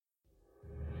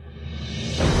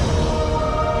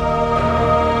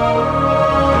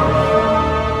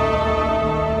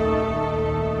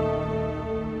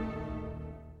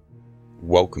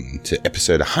welcome to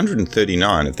episode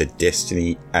 139 of the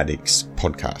Destiny Addicts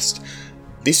podcast.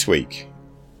 This week,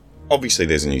 obviously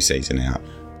there's a new season out.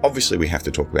 Obviously we have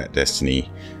to talk about Destiny.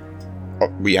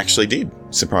 We actually did.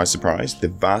 Surprise, surprise. The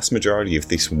vast majority of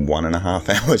this 1.5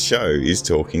 hour show is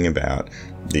talking about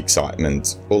the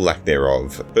excitement, or lack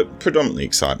thereof, but predominantly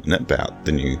excitement about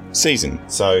the new season.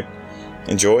 So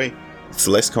enjoy. It's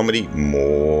less comedy,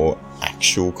 more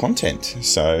actual content.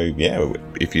 So yeah,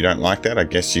 if you don't like that, I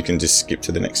guess you can just skip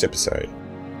to the next episode.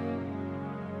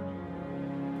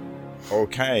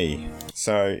 Okay,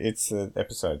 so it's an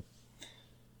episode.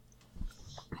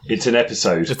 It's an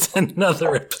episode. It's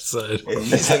another episode.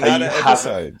 It's another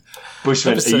episode.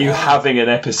 Bushman, are you having an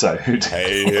episode?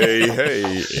 Hey,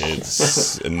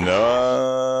 it's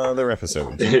another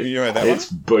episode. You know that It's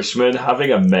one? Bushman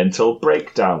having a mental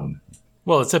breakdown.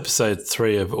 Well, it's episode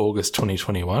 3 of August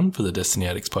 2021 for the Destiny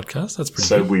Addicts podcast. That's pretty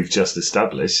So good. we've just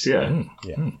established, yeah.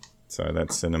 Yeah. So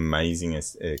that's an amazing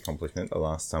accomplishment. The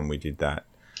last time we did that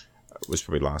was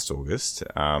probably last August.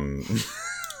 Probably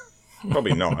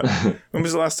not. When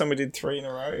was the last time we did 3 in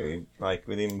a row? Like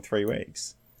within 3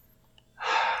 weeks?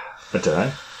 I don't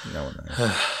know. No one knows.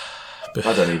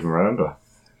 I don't even remember.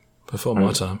 Before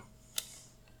my time.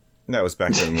 That was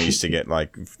back when we used to get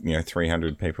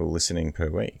 300 people listening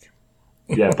per week.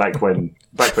 Yeah, back when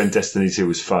Destiny 2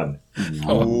 was fun.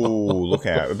 Oh, look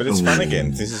out. But it's fun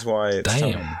again. This is why it's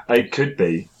Damn. time. It could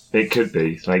be.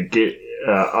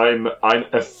 I'm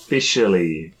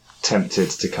officially tempted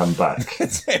to come back.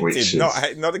 Which is,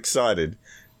 not excited.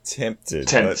 Tempted.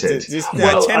 Tempted.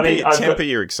 Temper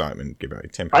your excitement, Gibbo.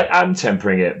 Temper. I am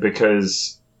tempering it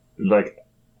because,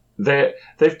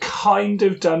 they've kind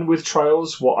of done with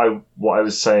Trials what I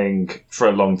was saying for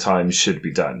a long time should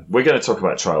be done. We're going to talk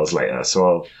about Trials later,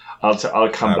 so I'll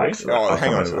come back to that.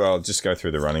 Hang on. Well, I'll just go through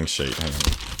the running sheet. Hang on.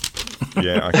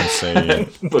 Yeah, I can see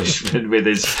Bushman with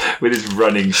his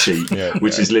running sheet,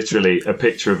 which is literally a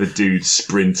picture of a dude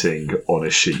sprinting on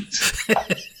a sheet.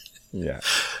 Yeah.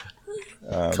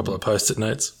 A couple of post-it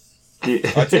notes.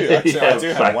 I do. Actually, I do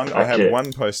have one. I have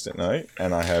one post-it note,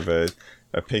 and I have a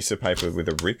piece of paper with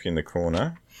a rip in the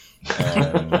corner.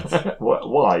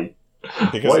 Why?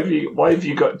 Why have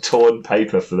you got torn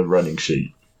paper for the running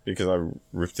sheet? Because I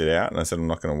ripped it out, and I said I'm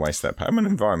not going to waste that paper. I'm an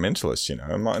environmentalist,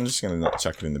 I'm just going to not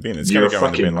chuck it in the bin. It's You're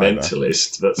going to go in the bin a fucking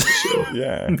mentalist, that's for sure.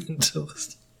 Yeah.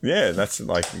 Mentalist. Yeah, that's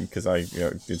because I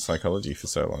did psychology for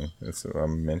so long.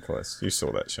 I'm a mentalist. You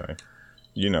saw that show.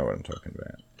 You know what I'm talking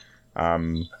about.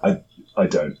 I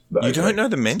don't. You don't know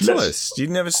the mentalist. You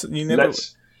never.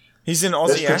 He's an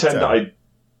Aussie let's pretend actor. that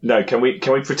No, can we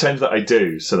pretend that I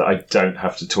do so that I don't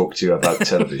have to talk to you about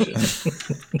television?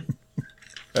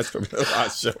 That's probably the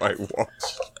last show I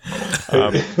watched.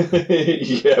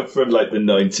 Yeah, from the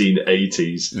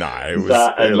 1980s. No, it was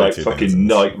that and early fucking 2000s.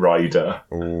 Knight Rider.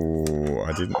 Oh,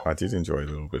 I did enjoy a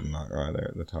little bit of Knight Rider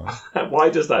at the time, Why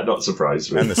does that not surprise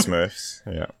me? and the Smurfs.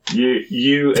 Yeah,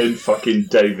 you and fucking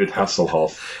David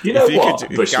Hasselhoff. You know what,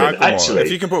 Bushman? Actually,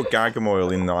 if you can put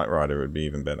Gargamel in Knight Rider, it would be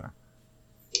even better.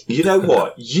 You know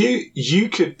what? You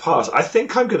could pass. I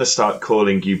think I'm going to start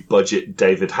calling you Budget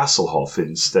David Hasselhoff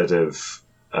instead of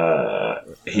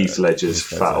Heath Ledger's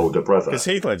fat older brother. Because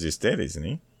Heath Ledger's dead, isn't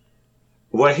he?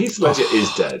 Well, Heath Ledger is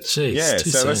dead. Jeez, Yeah, too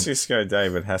so soon. let's just go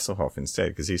David Hasselhoff instead,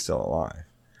 because he's still alive.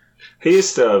 He is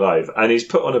still alive, and he's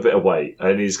put on a bit of weight,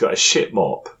 and he's got a shit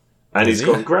mop, and he's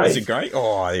gone grey. Is it great?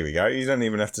 Oh, here we go. You don't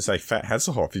even have to say Fat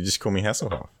Hasselhoff. You just call me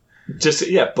Hasselhoff. Just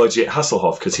Budget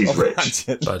Hasselhoff because he's rich.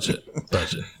 Budget.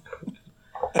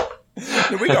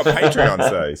 We got Patreons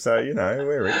though, so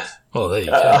we're rich. Well, there you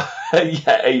go.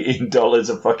 Yeah, $18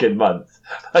 a fucking month,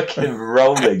 fucking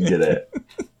rolling in it.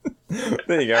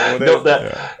 There you go. Well,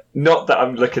 Not that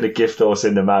I'm looking a gift horse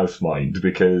in the mouth, mind,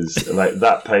 because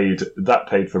that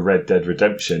paid for Red Dead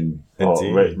Redemption or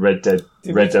Red Dead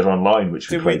Online, which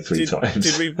we played 3 times.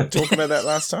 Did we talk about that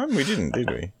last time? We didn't, did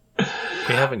we?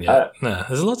 We haven't yet. No,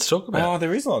 there's a lot to talk about. Oh,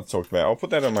 there is a lot to talk about. I'll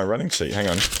put that on my running sheet. Hang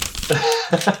on.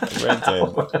 Red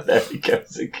Dead. There he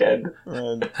goes again.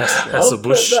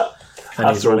 Hasselbush and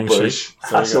his running sheet.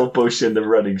 Hasselbush in the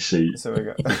running sheet. So we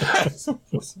got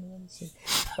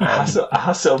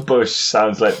Hasselbush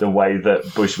sounds like the way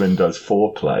that Bushman does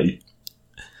foreplay.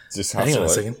 just Hang on a hustle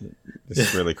it. second.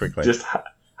 Just really quickly. Just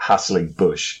hassling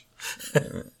Bush.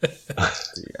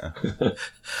 Yeah.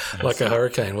 Like a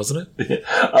hurricane, wasn't it?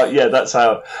 Yeah, that's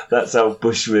how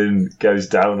Bushman goes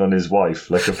down on his wife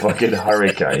like a fucking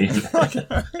hurricane.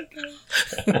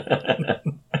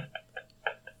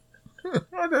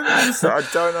 I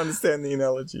don't understand the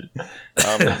analogy.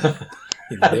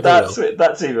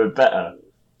 That's even better.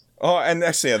 Oh, and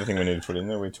that's the other thing we need to put in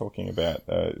there. We're talking about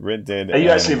Red Dead. Are you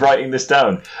actually writing this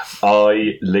down?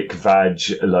 I lick vag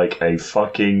like a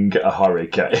fucking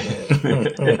hurricane.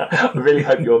 I really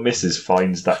hope your missus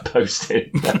finds that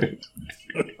post-it note.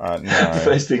 No. The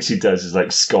first thing she does is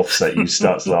like scoffs at you,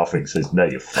 starts laughing, says, "No,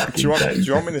 you fucking do you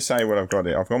want me to say what I've got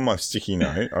here? I've got my sticky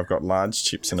note. I've got large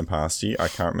chips and a pasty. I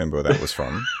can't remember where that was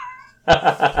from.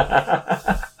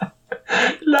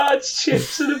 Large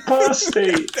chips and a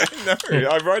pasty. No,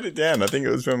 I wrote it down. I think it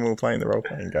was when we were playing the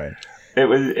role-playing game. It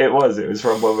was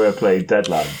from when we were playing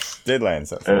Deadlands. Deadlands,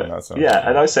 that's the one. Yeah,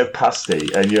 and I said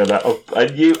pasty, and you're like, oh,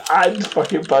 and you and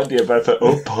fucking Bundy are both like,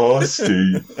 oh,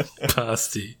 pasty.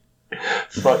 Pasty.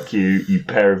 Fuck you, you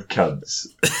pair of cunts.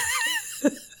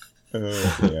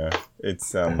 Yeah,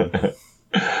 it's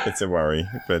a worry,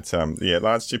 but yeah,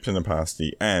 large chips and a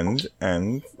pasty, and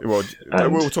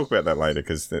we'll talk about that later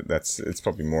because it's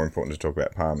probably more important to talk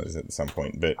about Palmer's at some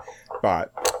point. But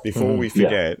before we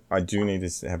forget, I do need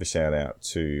to have a shout out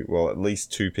to at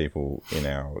least 2 people in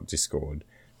our Discord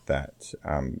that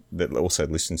also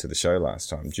listened to the show last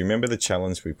time. Do you remember the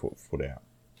challenge we put out?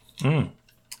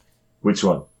 Which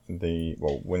one?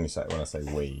 When I say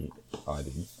we, I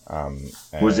did.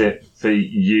 Was it for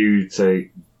you to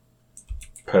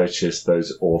purchase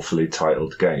those awfully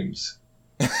titled games?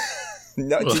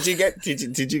 No. Did you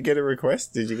get a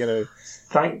request? Did you get a?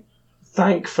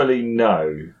 Thankfully,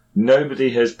 no.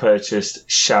 Nobody has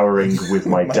purchased Showering with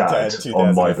My Dad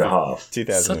on my behalf.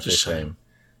 2015.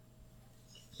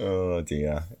 Oh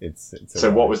dear! It's so.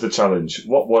 What was the challenge?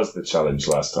 What was the challenge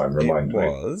last time? Remind me. It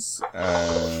was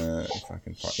if I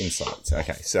can find insights.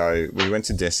 Okay, so we went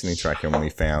to Destiny Tracker and we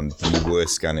found the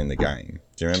worst gun in the game.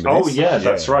 Do you remember? This? Yeah,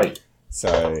 that's right.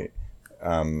 So,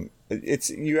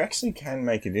 you actually can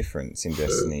make a difference in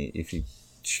Destiny if you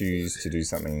choose to do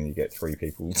something and you get 4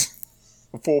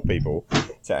 people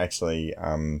to actually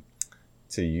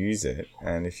to use it.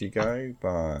 And if you go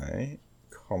by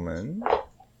common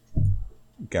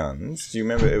guns, do you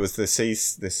remember it was the sea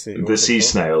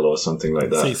snail or something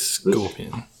like that? Sea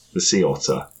scorpion. The sea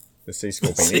otter. The sea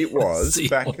scorpion. It was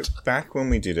back when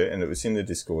we did it, and it was in the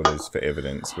Discord as for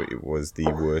evidence. But it was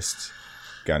the worst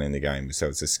gun in the game. So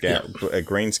it's a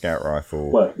green scout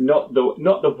rifle. Well, not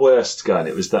the worst gun.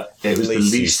 It was the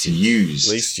least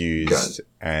used gun.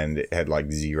 And it had like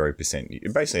 0%.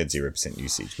 It basically had 0%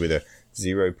 usage with a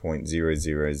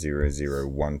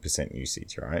 0.00001%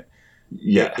 usage, right?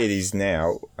 Yeah. It is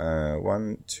now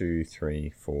 1, 2, 3,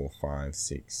 4, 5,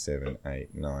 6, 7,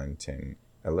 8, 9, 10,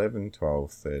 11,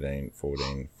 12, 13,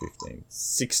 14, 15,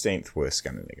 16th worst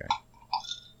gun in the game.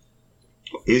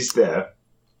 Is there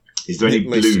any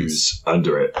blues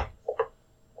under it?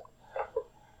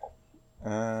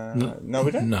 No,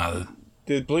 we don't. No.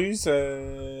 The blues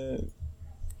are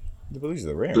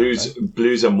the rare.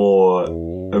 Blues are more.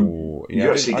 You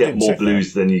actually get more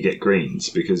blues than you get greens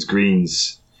because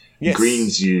greens. Yes.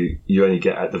 Greens you only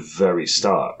get at the very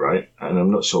start, right? And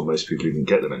I'm not sure most people even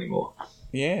get them anymore.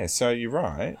 Yeah, so you're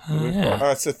right.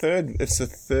 It's the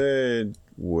third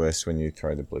worst when you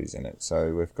throw the blues in it.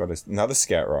 So we've got another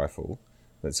scout rifle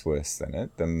that's worse than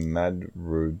it, the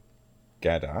Madrugada.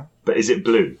 But is it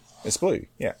blue? It's blue,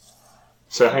 yeah.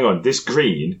 So hang on, this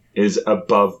green is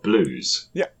above blues.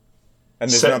 Yeah.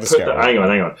 And there's another scout. Hang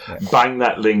on. Yeah. Bang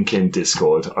that link in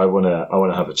Discord. I wanna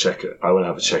have a check. I wanna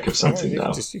have a check of something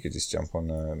now. You could just jump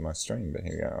on my stream, but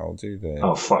here we go. I'll do the.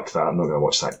 Oh fuck that! I'm not gonna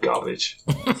watch that garbage.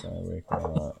 Right, so we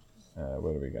got.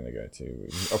 Where are we going to go to?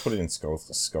 I'll put it in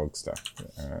Skog stuff.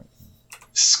 All right.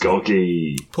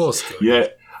 Skoggy. Poor Skoggy. Yeah,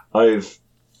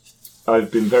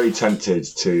 I've been very tempted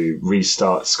to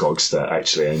restart Skogster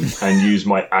actually and use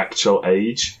my actual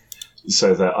age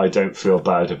so that I don't feel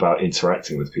bad about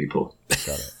interacting with people.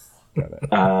 Got it.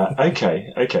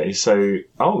 Okay. So, the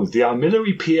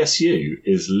armillary PSU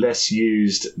is less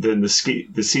used than the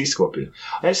Sea Scorpion.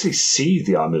 I actually see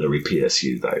the armillary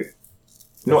PSU though,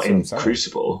 not in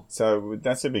Crucible. So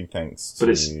that's a big thanks. But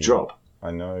it's drop.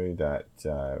 I know that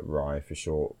Rye for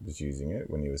short was using it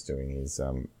when he was doing his.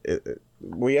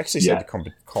 We actually said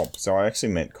comp, so I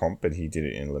actually meant comp, but he did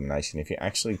it in elimination. If you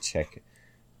actually check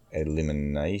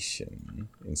elimination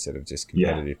instead of just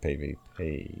competitive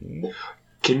PvP,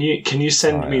 can you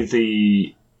send me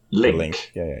the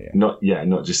link? The link. Yeah.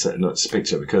 Not just a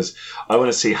picture, because I want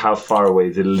to see how far away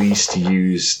the least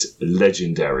used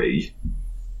legendary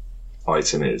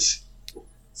item is.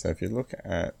 So if you look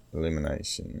at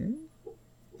elimination.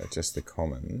 Just the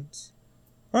commons.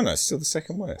 Oh no, it's still the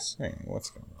second worst. Hang on, what's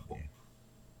going on here?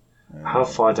 How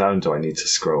far down do I need to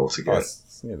scroll to get?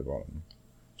 It's near the bottom.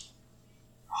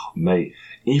 Oh, mate,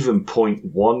 even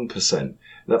 0.1%.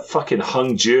 That fucking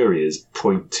hung jury is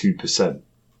 0.2%.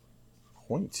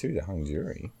 22 to hung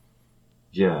jury.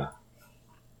 Yeah.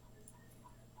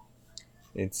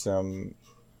 It's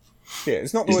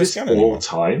it's not the Is worst this gun all anymore.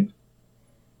 time?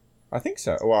 I think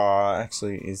so. Well,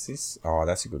 actually, is this? Oh,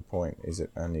 that's a good point. Is it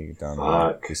only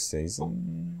done this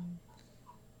season?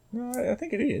 No, I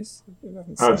think it is. It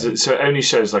doesn't say. So it only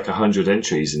shows like 100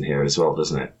 entries in here as well,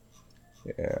 doesn't it?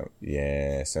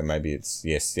 Yeah. So maybe it's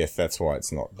yes. That's why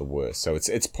it's not the worst. So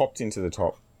it's popped into the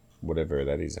top, whatever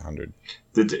that is, 100.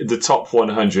 The top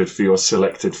 100 for your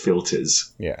selected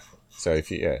filters. Yeah. So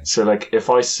So like if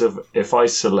I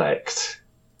select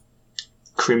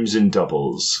Crimson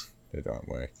Doubles, they don't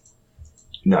work.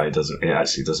 No, it doesn't. It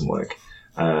actually doesn't work.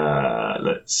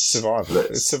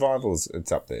 Survival's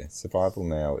it's up there. Survival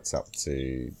now it's up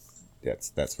to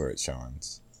that's where it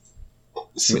shines.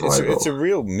 It's a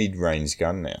real mid-range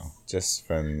gun now. Just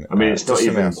from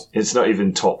it's not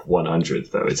even top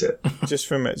 100 though, is it? just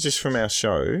from our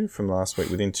show from last week.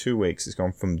 Within 2 weeks, it's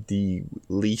gone from the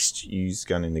least used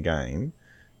gun in the game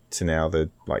to now the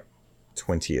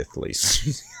 20th least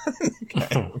used gun in the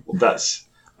game. That's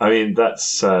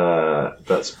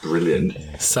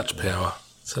brilliant. Such power,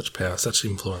 such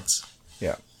influence.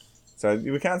 Yeah. So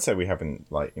we can't say we haven't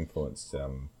influenced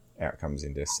outcomes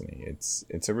in Destiny.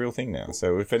 It's a real thing now.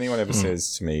 So if anyone ever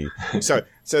says to me, so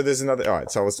there's another. All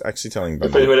right. So I was actually telling Bungie.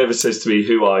 If anyone ever says to me,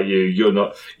 "Who are you? You're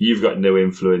not. You've got no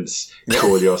influence.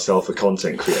 Call yourself a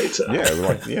content creator."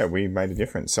 Yeah, we made a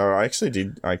difference. So I actually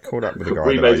did. I caught up with a guy.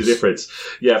 We made a difference.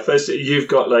 Yeah. First, you've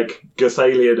got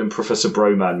Gothalion and Professor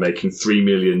Broman making $3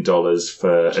 million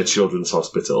for a children's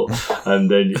hospital,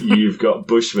 and then you've got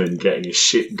Bushman getting a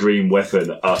shit green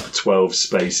weapon up 12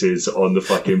 spaces on the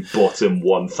fucking bottom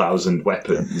 1,000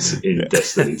 weapons in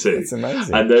Destiny 2. It's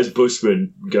amazing. And there's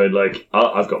Bushman going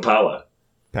I've got power.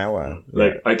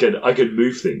 I can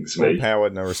move things, mate. Power,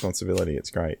 no responsibility. It's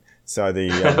great. So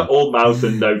the all mouth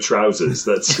and no trousers.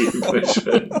 That's you,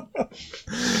 Bushman.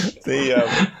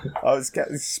 I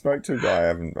spoke to a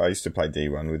guy. I used to play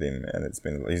D1 with him, and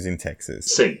he's in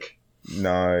Texas. Sync.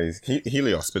 No,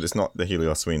 Helios, but it's not the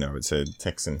Helios we know. It's a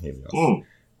Texan Helios.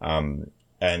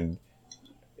 And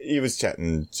he was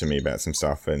chatting to me about some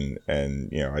stuff, and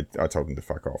I told him to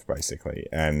fuck off, basically.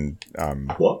 And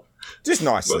what? Just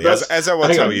nicely, as I will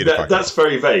tell you to fuck off. That's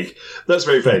very vague. That's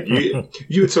very vague.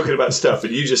 You were talking about stuff,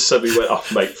 and you just suddenly went, "Oh,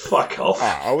 mate, fuck off."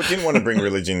 I didn't want to bring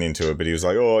religion into it, but he was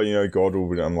like, "Oh, God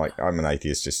will." I'm like, "I'm an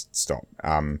atheist. Just stop."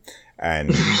 And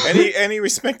he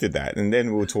respected that. And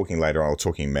then we were talking later. I was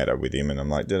talking meta with him, and I'm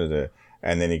like, da.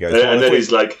 And then he goes, and then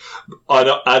he's like, and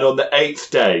on the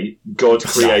 8th day, God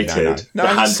created the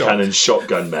hand cannon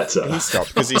shotgun meta. He stopped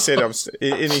because he said, and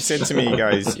he said to me, he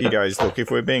goes, look, if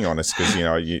we're being honest, because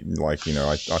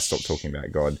I stopped talking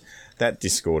about God. That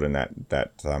Discord and that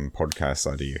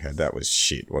podcast idea you had, that was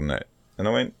shit, wasn't it? And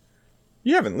I went,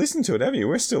 you haven't listened to it, have you?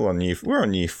 We're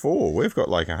on year 4. We've got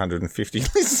 150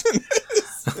 listeners.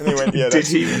 And he went, yeah, did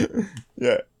he?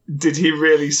 Yeah. Did he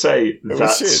really say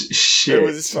that's shit? It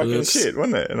was fucking shit,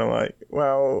 wasn't it? And I'm like,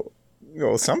 well,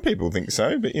 some people think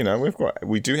so, but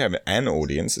we do have an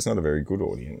audience. It's not a very good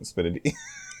audience, but it is.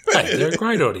 Hey, they're a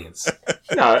great audience.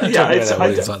 No,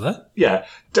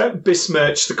 don't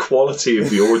besmirch the quality of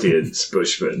the audience,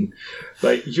 Bushman.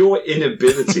 Your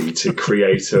inability to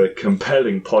create a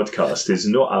compelling podcast is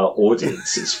not our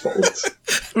audience's fault.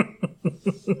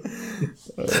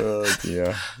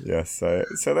 Yeah. So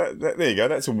that there you go.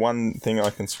 That's one thing I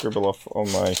can scribble off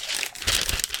on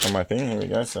my thing. Here we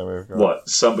go. So we've got what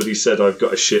somebody said. I've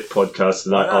got a shit podcast,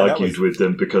 and I argued with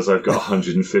them because I've got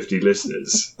 150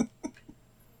 listeners.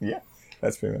 Yeah,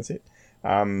 that's pretty much it.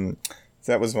 So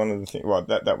that was one of the things. Well,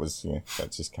 that was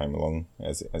that just came along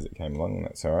as it came along, and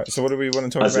that's all right. So what do we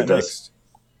want to talk about next?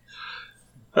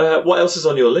 What else is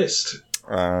on your list?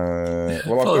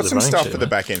 Well, I've got some stuff for the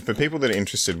back end. For people that are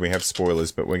interested, we have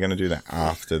spoilers, but we're going to do that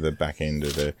after the back end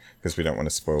of because we don't want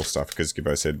to spoil stuff. Because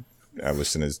Gibbo said our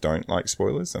listeners don't like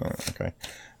spoilers. And okay.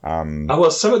 Well,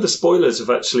 some of the spoilers have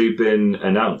actually been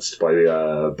announced by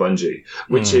Bungie,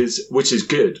 which is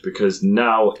good because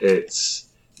now it's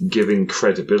giving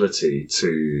credibility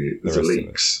to the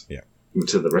leaks.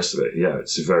 To the rest of it. Yeah,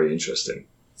 it's very interesting.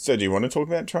 So, do you want to talk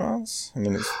about Trials? I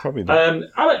mean, it's probably.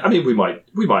 I mean, we might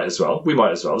as well.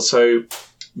 So,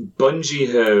 Bungie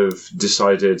have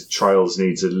decided Trials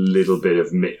needs a little bit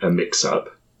of a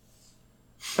mix-up,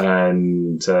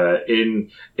 and in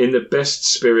the best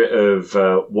spirit of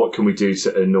what can we do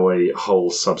to annoy whole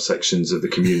subsections of the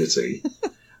community,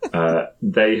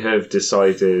 they have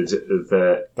decided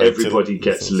that everybody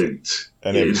gets loot.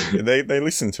 And they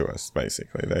listen to us,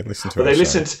 basically. They listen to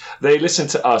us. They listen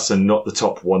to us and not the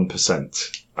top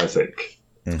 1%, I think.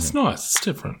 It's nice. It's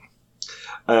different.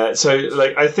 So,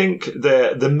 like, I think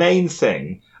the main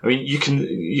thing. I mean, you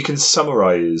can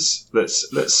summarize.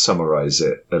 Let's summarize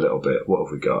it a little bit. What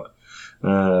have we got?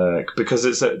 Because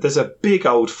there's a big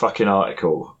old fucking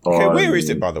article. Okay, where is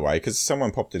it, by the way? Because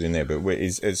someone popped it in there, but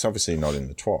it's obviously not in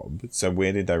the TWAB. So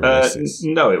where did they release this?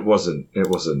 No, it wasn't. It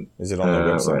wasn't. Is it on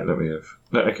the website? Right, let me have.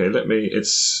 No, okay, let me.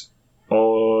 It's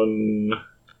on.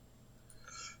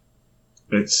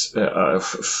 It's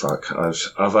fuck.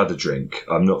 I've had a drink.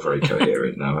 I'm not very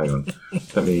coherent now. Hang on.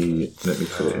 Let me put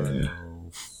it in here.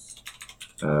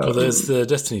 Well, there's the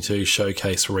Destiny 2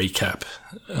 showcase recap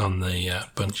on the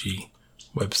Bungie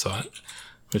website,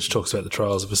 which talks about the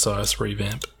Trials of Osiris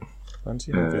revamp.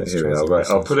 Here we are. Right,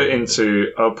 I'll put it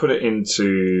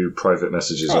into private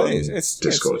messages on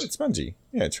Discord. It's Bungie.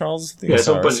 Yeah, Trials. It's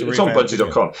on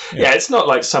Bungie.com. Yeah, it's not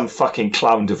like some fucking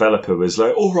clown developer was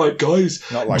like, "All right, guys,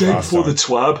 day before the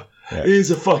TWAB,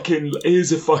 here's a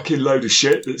fucking load of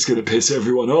shit that's going to piss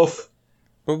everyone off."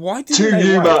 But why did two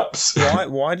new maps?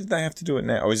 Why did they have to do it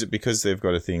now? Or is it because they've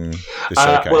got a thing to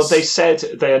showcase? Well,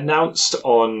 they announced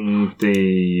on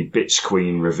the Bitch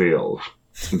Queen reveal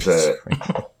that.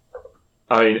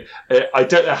 I mean, I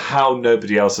don't know how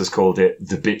nobody else has called it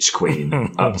the Bitch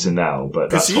Queen up to now, but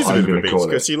that's what I'm going to call it.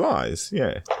 Because she lies,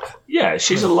 yeah. Yeah,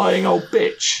 she's a lying old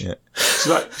bitch. Yeah.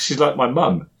 She's like my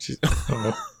mum. She's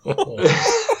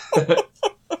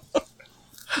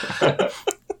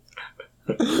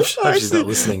not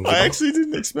listening. I actually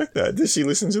didn't expect that. Does she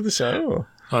listen to the show? Or?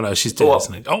 Oh no, she's dead,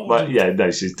 isn't she? Oh, but, yeah,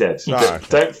 no, she's dead.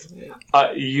 Okay.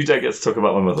 You don't get to talk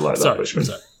about my mother like that, Bushman.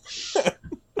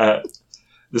 Sorry.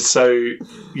 So,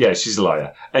 yeah, she's a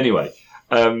liar. Anyway,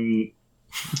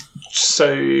 so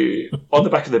on the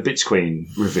back of the Bitch Queen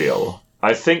reveal,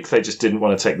 I think they just didn't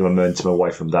want to take the momentum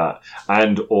away from that.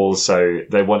 And also,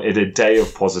 they wanted a day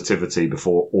of positivity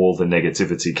before all the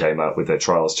negativity came out with their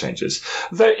trials changes.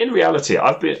 Though, in reality,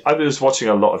 I was watching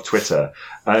a lot of Twitter,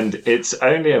 and it's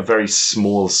only a very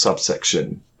small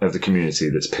subsection of the community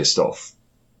that's pissed off.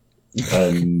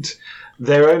 And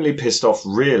they're only pissed off,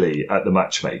 really, at the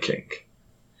matchmaking.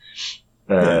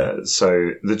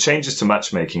 So the changes to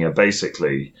matchmaking are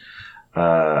basically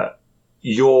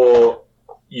your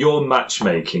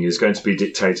matchmaking is going to be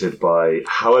dictated by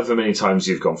however many times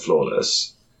you've gone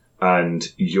flawless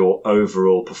and your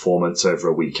overall performance over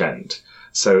a weekend.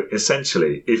 So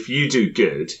essentially, if you do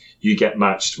good, you get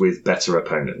matched with better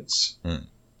opponents.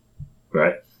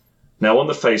 Right? Now, on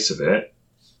the face of it,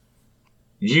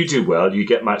 you do well, you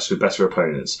get matched with better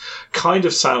opponents. Kind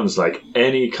of sounds like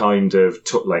any kind of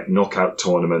like knockout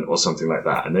tournament or something like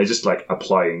that. And they're just like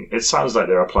it sounds like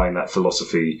they're applying that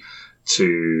philosophy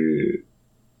to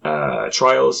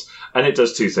trials. And it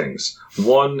does two things.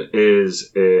 One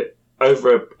is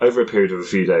over a period of a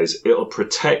few days, it'll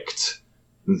protect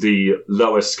the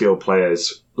lower skill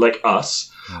players like us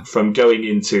from going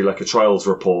into like a trials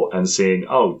report and seeing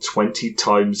 20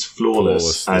 times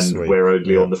flawless and we're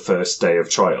only on the first day of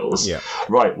trials.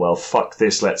 Right, well, fuck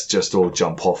this, let's just all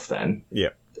jump off then.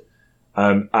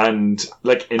 And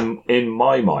like in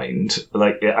my mind,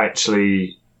 like it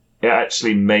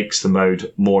actually makes the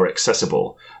mode more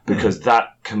accessible, because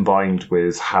that combined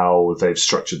with how they've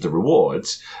structured the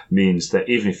rewards means that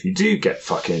even if you do get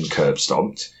fucking curb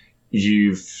stomped,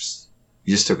 you're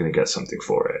still going to get something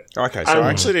for it. Okay, so I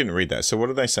actually didn't read that. So what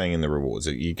are they saying in the rewards?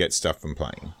 That you get stuff from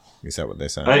playing? Is that what they're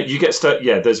saying? You get stuff,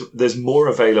 yeah, there's more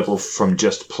available from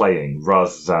just playing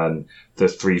rather than the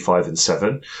 3, 5, and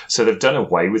 7. So they've done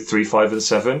away with 3, 5, and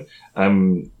 7.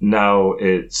 Now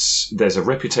there's a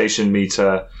reputation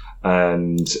meter,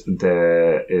 and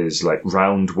there is like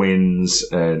round wins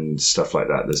and stuff like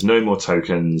that. There's no more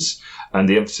tokens, and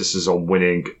the emphasis is on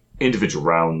winning individual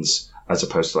rounds as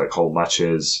opposed to like whole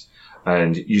matches.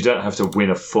 And you don't have to win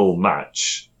a full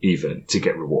match even to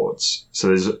get rewards. So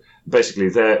there's basically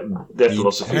their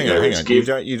philosophy is you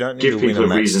don't need give to people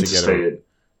win a reason to stay in.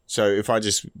 So if I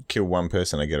just kill one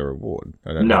person, I get a reward.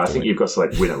 I think you've got to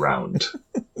like win a round.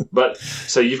 But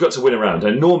so you've got to win a round,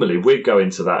 and normally we'd go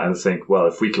into that and think, well,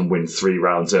 if we can win 3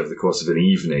 rounds over the course of an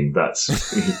evening, that's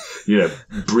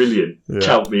brilliant.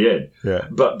 Count me in. Yeah.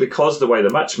 But because the way the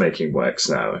matchmaking works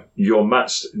now, you're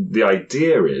matched. The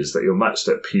idea is that you're matched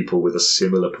at people with a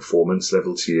similar performance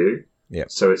level to you. Yeah.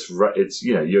 So it's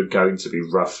you're going to be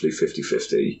roughly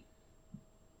 50-50,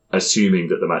 assuming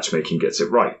that the matchmaking gets it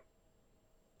right.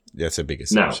 That's a big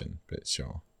assumption, but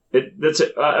sure. It's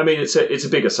a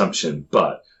big assumption,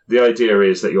 but the idea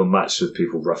is that you're matched with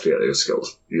people roughly at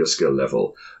your skill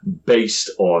level based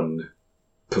on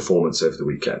performance over the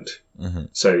weekend. Mm-hmm.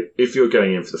 So if you're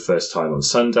going in for the first time on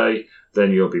Sunday,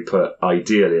 then you'll be put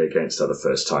ideally against other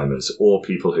first timers or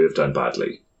people who have done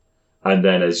badly. And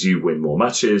then as you win more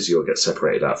matches, you'll get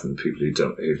separated out from the people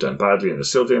who've done badly and are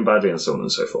still doing badly, and so on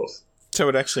and so forth. So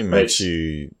it actually makes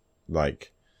you,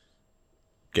 like,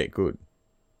 get good.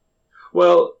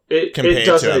 Well, it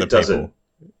doesn't.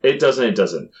 It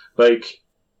doesn't. Like,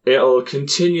 it'll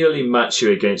continually match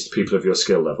you against people of your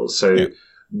skill level. So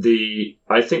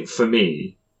I think for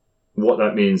me, what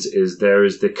that means is there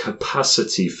is the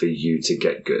capacity for you to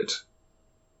get good.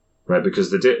 Right? Because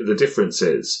the difference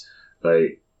is,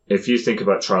 like, if you think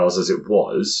about Trials as it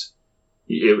was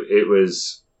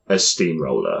a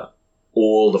steamroller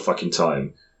all the fucking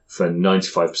time for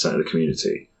 95% of the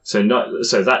community. So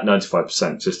that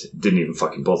 95% just didn't even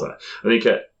fucking bother. I think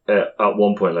at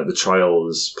one point, like, the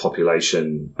Trials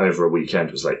population over a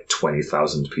weekend was like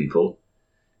 20,000 people.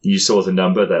 You saw the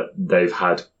number that they've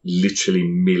had literally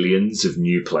millions of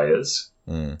new players.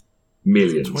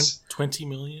 Millions. 20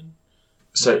 million?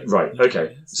 So, right,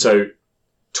 okay. So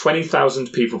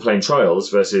 20,000 people playing Trials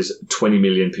versus 20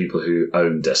 million people who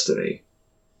own Destiny.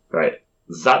 Right?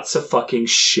 That's a fucking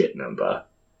shit number.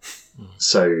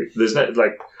 So there's no,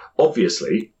 like,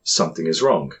 obviously something is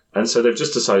wrong. And so they've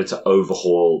just decided to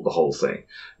overhaul the whole thing.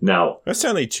 Now, that's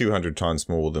only 100 times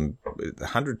more than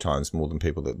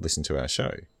people that listen to our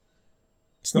show.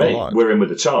 It's not a lot. We're in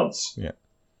with a chance. Yeah.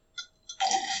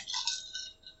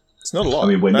 It's not a lot. I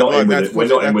mean, we're not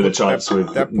in with a chance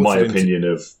with my opinion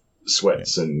of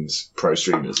sweats and pro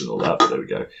streamers and all that, but there we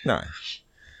go. No.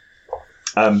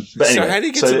 But anyway, so how do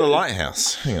you get to the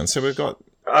Lighthouse? Hang on. So we've got...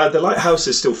 the Lighthouse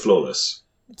is still flawless.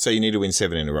 So you need to win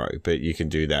 7 in a row, but you can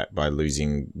do that by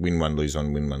win 1, lose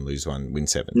 1, win 1, lose 1, win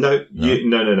 7. No.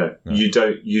 You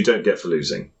don't get for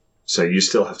losing. So you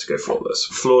still have to go flawless.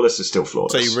 Flawless is still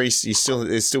flawless. So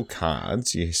there's still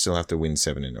cards. You still have to win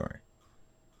 7 in a row.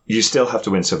 You still have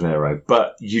to win 7 in a row,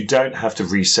 but you don't have to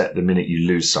reset the minute you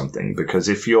lose something, because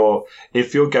if you're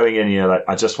going in here like,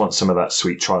 I just want some of that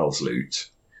sweet Trials loot,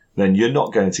 then you're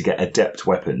not going to get adept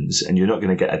weapons and you're not going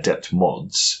to get adept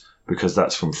mods because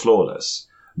that's from flawless.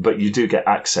 But you do get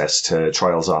access to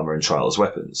Trials armor and Trials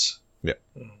weapons. Yeah.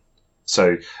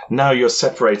 So now you're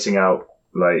separating out,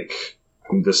 like,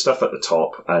 the stuff at the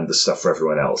top and the stuff for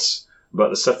everyone else. But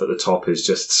the stuff at the top is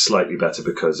just slightly better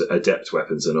because adept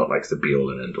weapons are not like the be all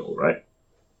and end all, right?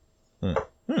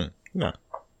 No.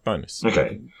 Bonus.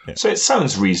 Okay. Yeah. So it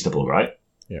sounds reasonable, right?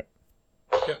 Yeah.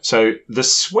 So the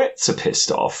sweats are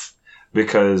pissed off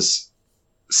because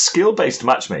skill-based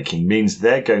matchmaking means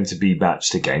they're going to be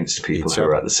matched against people who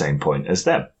are at the same point as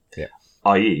them,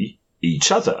 i.e.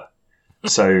 each other.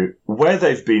 So where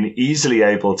they've been easily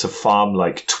able to farm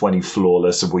like 20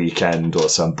 flawless a weekend or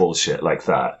some bullshit like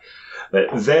that,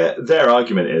 their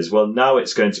argument is, well, now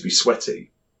it's going to be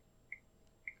sweaty.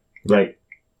 Like,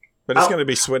 but it's going to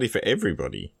be sweaty for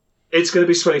everybody. It's going to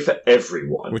be sweaty for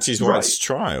everyone. Which is why it's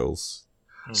Trials.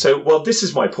 So, well, this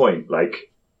is my point.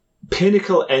 Like,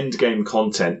 pinnacle endgame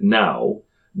content now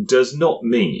does not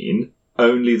mean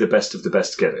only the best of the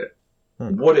best get it.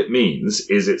 What it means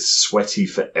is it's sweaty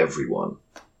for everyone.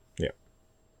 Yeah.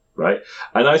 Right?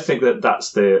 And I think that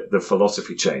that's the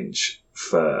philosophy change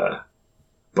for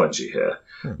Bungie here.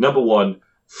 Number one,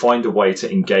 find a way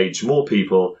to engage more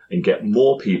people and get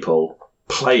more people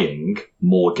playing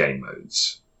more game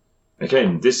modes.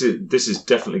 Again, this is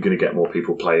definitely going to get more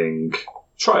people playing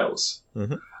Trials.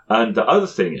 Mm-hmm. And the other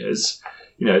thing is,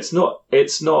 it's not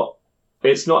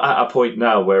at a point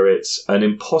now where it's an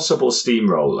impossible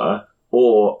steamroller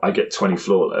or I get 20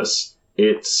 flawless.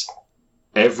 It's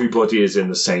everybody is in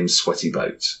the same sweaty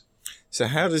boat. So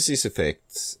how does this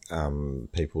affect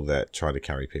people that try to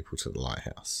carry people to the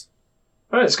Lighthouse?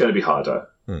 Well, it's going to be harder.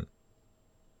 But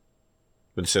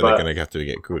they're going to have to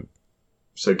get good.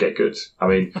 So get good. I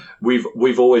mean,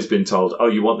 we've always been told, oh,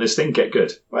 you want this thing? Get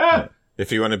good. Well,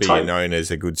 if you want to be known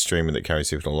as a good streamer that carries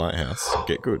people to the Lighthouse,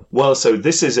 get good. Well, so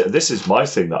this is my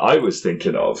thing that I was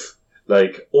thinking of.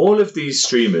 Like, all of these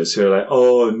streamers who are like,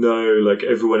 oh, no, like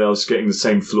everyone else getting the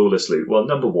same flawless loot. Well,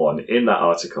 number one, in that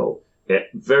article, it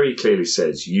very clearly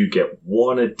says you get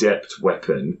one adept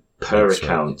weapon per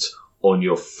account on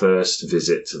your first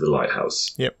visit to the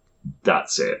Lighthouse. Yep.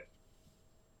 That's it.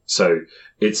 So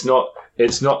it's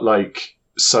not like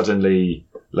suddenly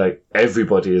like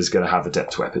everybody is going to have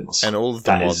adept weapons. And all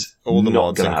the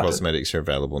mods and cosmetics are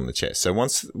available in the chest. So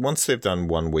once they've done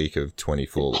 1 week of 20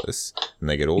 flawless and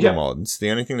they get all the mods, the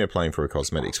only thing they're playing for are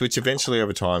cosmetics, which eventually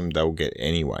over time they'll get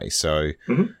anyway. So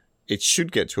it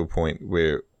should get to a point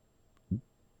where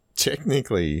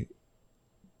technically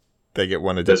they get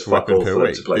one adept weapon per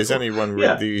week. There's only one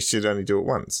that you should only do it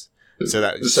once. So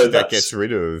that gets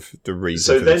rid of the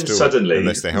reason. So then suddenly,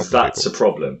 that's a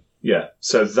problem. Yeah.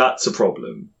 So that's a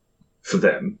problem for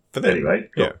them.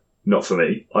 Anyway. Yeah. Not for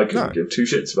me. I couldn't give two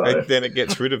shits about it. Then it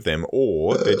gets rid of them,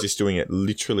 or they're just doing it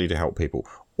literally to help people.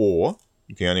 Or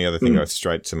the only other thing goes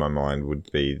straight to my mind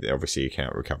would be obviously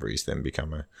account recoveries then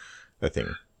become a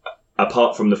thing.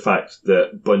 Apart from the fact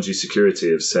that Bungie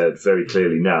Security have said very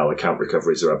clearly now account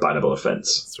recoveries are a bannable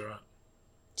offence. That's right.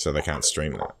 So they can't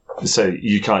stream that. So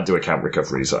you can't do account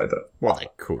recoveries either. Well, they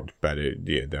could, but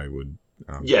they would.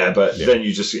 Then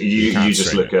you just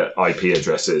look at IP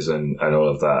addresses and all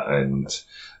of that, and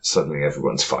suddenly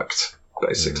everyone's fucked,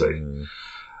 basically. When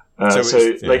was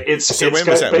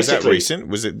that? Was that recent?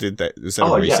 Was that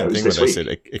a recent thing where they said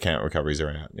account recoveries are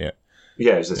out? Yeah.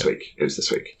 Yeah, it was this week. It was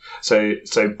this week. So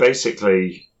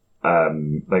basically,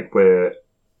 we're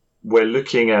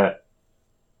looking at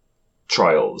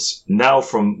trials now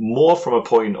from a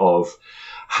point of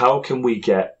how can we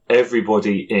get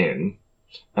everybody in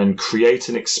and create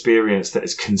an experience that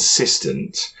is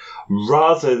consistent,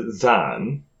 rather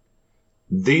than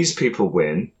these people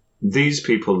win, these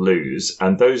people lose,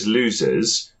 and those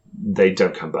losers, they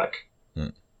don't come back.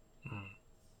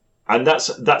 And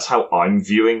that's how I'm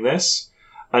viewing this.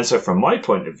 And so from my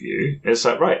point of view, it's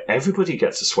like, right, everybody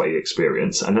gets a sweaty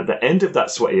experience. And at the end of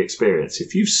that sweaty experience,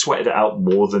 if you've sweated it out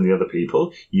more than the other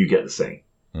people, you get the thing.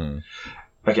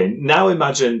 Okay, now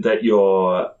imagine that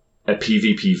you're a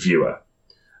PvP viewer.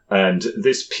 And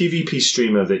this PvP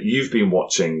streamer that you've been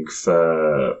watching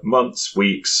for months,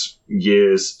 weeks,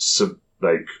 years,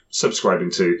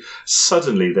 subscribing to,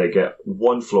 suddenly they get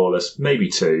one flawless, maybe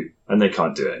two, and they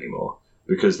can't do it anymore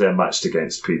because they're matched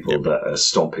against people that are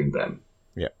stomping them.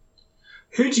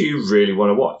 Who do you really want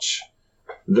to watch?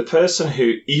 The person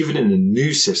who, even in the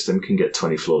new system, can get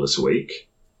 20 flawless a week?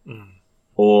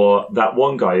 Or that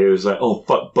one guy who's like, oh,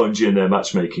 fuck Bungie and their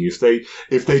matchmaking. If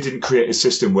they didn't create a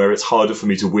system where it's harder for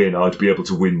me to win, I'd be able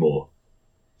to win more.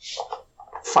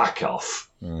 Fuck off.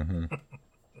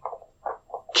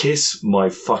 Kiss my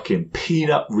fucking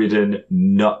peanut-ridden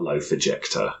nutloaf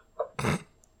ejector.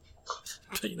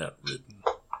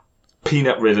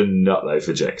 Peanut-ridden nutloaf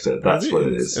ejector. That's what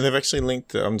it is. And they've actually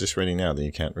linked, I'm just reading now, the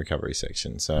account recovery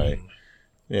section. So,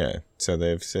 so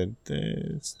they've said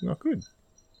it's not good.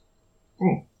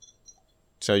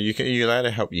 So you're allowed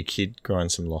to help your kid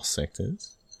grind some lost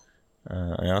sectors.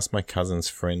 I asked my cousin's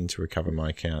friend to recover my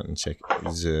account and check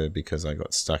Xur because I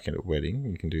got stuck at a wedding.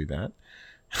 You can do that.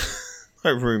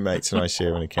 My roommates and I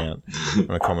share an account on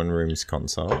a common rooms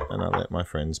console, and I let my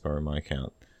friends borrow my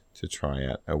account to try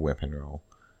out a weapon roll.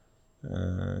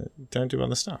 Don't do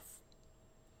other stuff.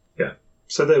 Yeah.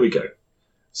 So there we go.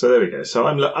 So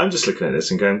I'm just looking at this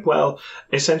and going, well,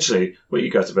 essentially what you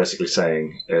guys are basically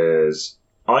saying is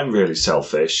I'm really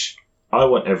selfish. I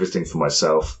want everything for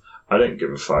myself. I don't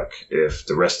give a fuck if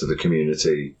the rest of the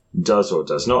community does or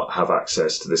does not have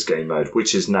access to this game mode,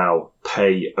 which is now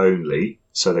pay only.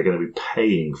 So they're going to be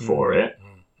paying for it.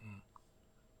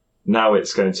 Now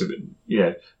it's going to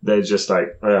be, they're just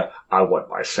like, I want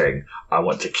my thing. I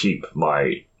want to keep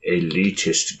my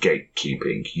elitist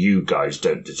gatekeeping. You guys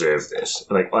don't deserve this.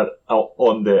 Like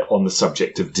on the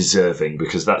subject of deserving,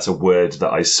 because that's a word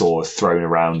that I saw thrown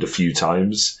around a few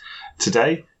times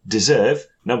today. Deserve,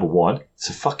 number one, it's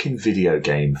a fucking video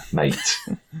game, mate.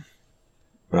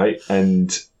 Right?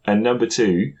 And number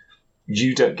two,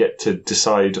 you don't get to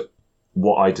decide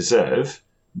what I deserve.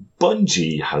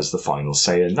 Bungie has the final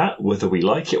say in that, whether we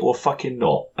like it or fucking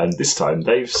not. And this time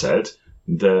they've said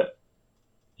that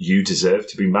you deserve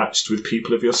to be matched with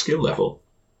people of your skill level.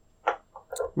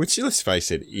 Which, let's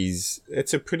face it,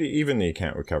 it's a pretty, even the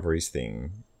account recoveries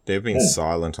thing, they've been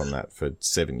silent on that for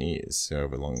 7 years,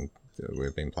 however long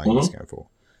we've been playing this game for.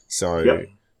 So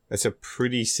it's a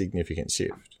pretty significant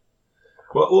shift.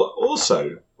 Well,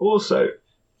 also,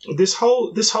 this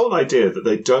whole idea that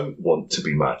they don't want to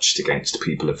be matched against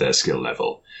people of their skill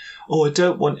level. Oh, I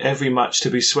don't want every match to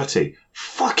be sweaty.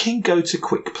 Fucking go to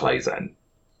quick play then.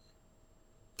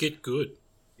 Get good.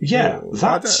 Yeah,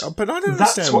 I don't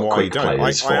understand why you don't.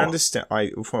 I understand.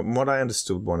 From what I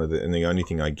understood, and the only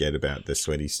thing I get about the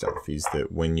sweaty stuff is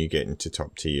that when you get into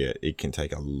top tier, it can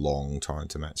take a long time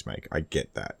to matchmake. I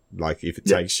get that. Like if it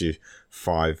takes you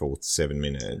 5 or 7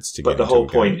 minutes to get. But the whole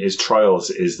point is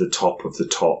trials is the top of the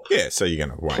top. Yeah, so you're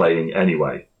going to wait playing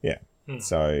anyway. Yeah,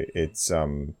 so it's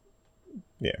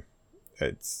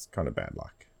it's kind of bad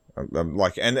luck.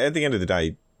 And at the end of the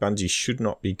day, Bungie should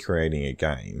not be creating a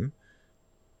game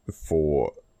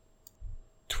for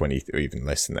 20 or even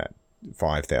less than that,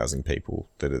 5,000 people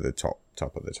that are the top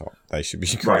of the top. They should be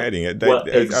creating it.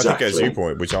 Exactly. I think as you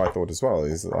point, which I thought as well,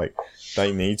 is like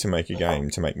they need to make a game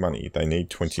to make money. They need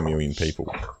 20 million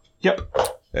people. Yep.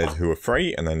 Who are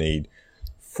free, and they need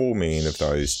 4 million of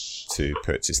those to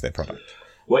purchase their product.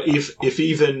 Well, if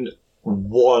even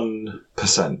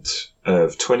 1%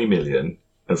 of 20 million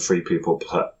of free people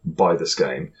buy this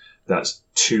game, that's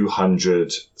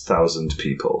 200,000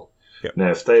 people. Yep. Now,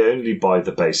 if they only buy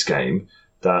the base game,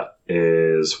 that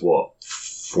is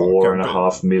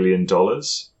 $4.5 million,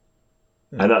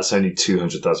 and that's only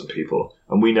 200,000 people.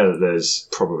 And we know that there's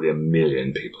probably 1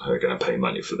 million people who are going to pay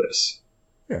money for this.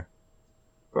 Yeah,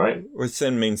 right. Which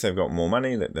then means they've got more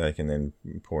money that they can then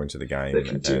pour into the game. They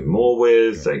can do more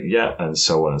with, and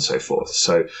so on and so forth.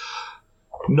 So,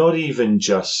 not even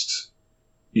just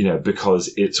because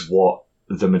it's what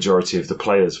the majority of the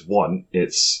players want.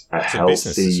 It's a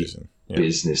healthy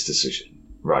business decision,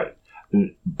 right?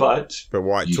 But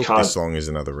why it took this long is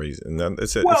another reason.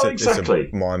 It's exactly.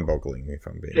 It's mind-boggling, if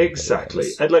I'm being exactly.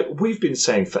 And we've been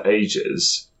saying for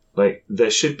ages,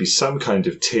 there should be some kind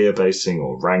of tier basing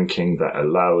or ranking that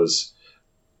allows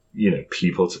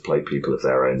people to play people of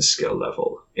their own skill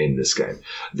level in this game.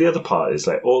 The other part is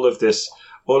all of this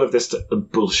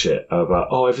bullshit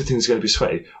about everything's going to be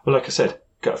sweaty. Well, like I said,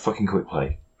 go fucking quick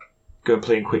play. Go and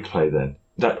play in quick play then.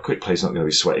 That quick play's not going to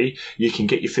be sweaty. You can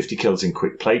get your 50 kills in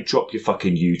quick play, drop your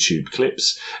fucking YouTube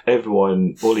clips.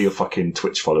 Everyone, all of your fucking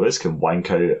Twitch followers can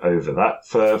wanko over that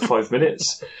for 5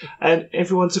 minutes. And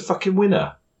everyone's a fucking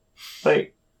winner. And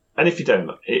if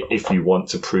you want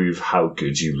to prove how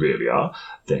good you really are,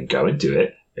 then go and do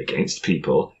it against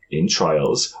people in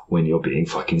trials when you're being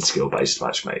fucking skill-based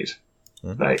match made.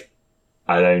 Mm-hmm.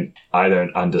 I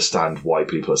don't understand why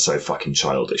people are so fucking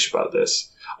childish about this.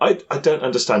 I don't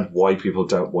understand why people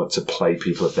don't want to play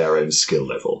people at their own skill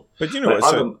level. But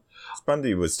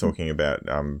Spundy was talking about,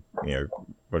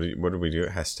 what did we do?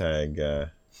 Hashtag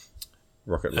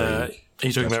Rocket League. Are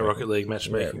you talking about Rocket League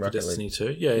matchmaking for Destiny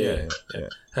 2? Yeah.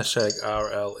 Hashtag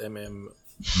RLMM,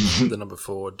 the number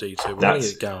 4, D2. We're going to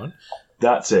get it going.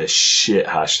 That's a shit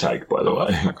hashtag, by the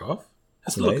way. Fuck off.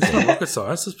 It's not rocket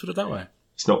science, let's put it that way.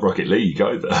 It's not Rocket League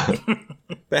either.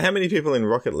 But how many people in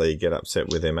Rocket League get upset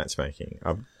with their matchmaking?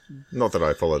 Not that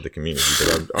I follow the community,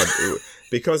 but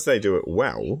because they do it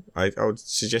well, I would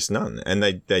suggest none. And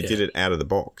they did it out of the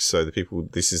box, so the people,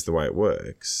 this is the way it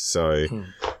works. So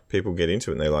people get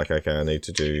into it and they're like, okay, I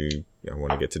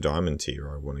want to get to Diamond tier,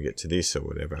 or I want to get to this or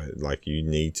whatever. You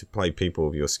need to play people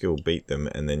of your skill, beat them,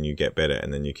 and then you get better,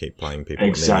 and then you keep playing people.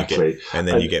 Exactly. And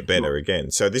then you get better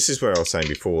again. So this is where I was saying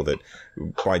before that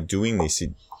by doing this,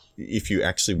 if you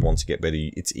actually want to get better,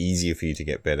 it's easier for you to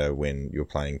get better when you're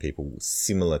playing people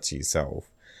similar to yourself,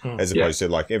 as opposed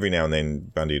to every now and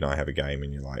then Bundy and I have a game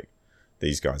and you're like,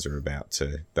 these guys are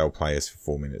they'll play us for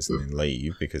 4 minutes and then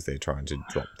leave because they're trying to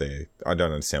drop I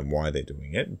don't understand why they're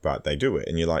doing it, but they do it.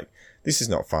 And you're like, this is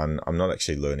not fun. I'm not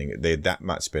actually learning it. They're that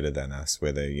much better than us,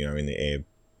 where they're, in the air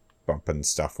bumping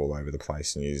stuff all over the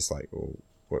place. And you're just like, well,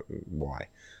 why?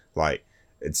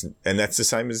 And that's the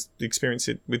same as the experience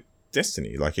with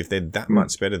Destiny. If they're that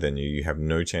much better than you, you have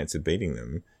no chance of beating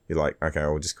them. You're like, okay,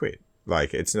 I'll just quit.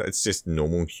 It's just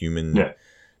normal human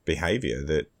behavior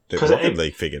that Rocket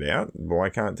League figured out. Why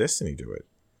can't Destiny do it?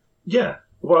 Yeah.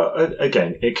 Well,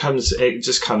 again, it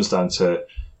just comes down to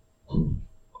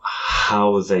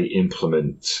how they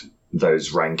implement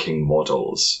those ranking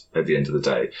models at the end of the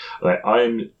day.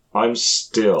 I'm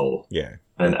still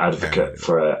an advocate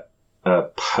for a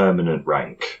permanent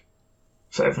rank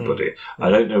for everybody. I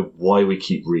don't know why we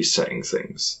keep resetting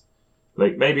things.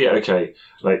 Maybe, okay,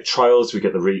 trials, we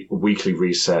get the weekly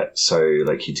reset, so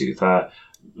you do that.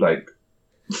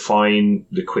 Fine,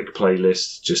 the quick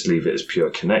playlist, just leave it as pure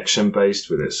connection based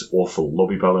with its awful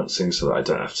lobby balancing so that I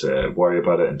don't have to worry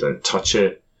about it and don't touch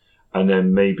it. And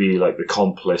then maybe the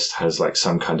comp list has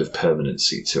some kind of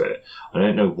permanency to it. I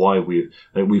don't know why we've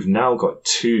now got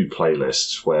 2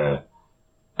 playlists where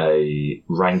a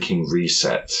ranking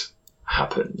reset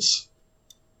happens.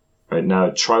 Right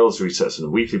now, trials resets on a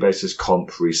weekly basis,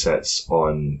 comp resets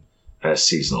on a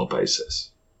seasonal basis.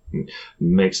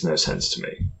 Makes no sense to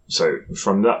me. So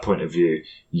from that point of view,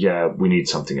 we need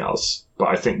something else. But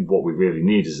I think what we really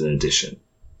need is an addition.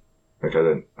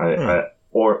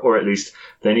 Or at least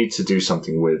they need to do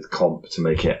something with comp to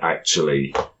make it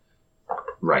actually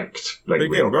ranked. But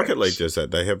again, Rocket League does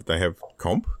that. They have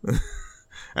comp,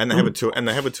 and they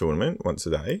have a tournament once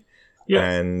a day,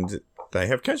 and they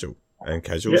have casual and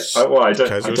casual.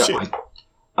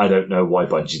 I don't know why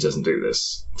Bungie doesn't do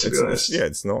this. To be honest,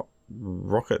 it's not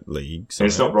Rocket League.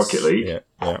 It's not Rocket League.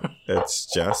 Yeah. It's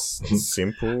just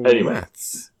simple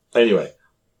maths. Anyway,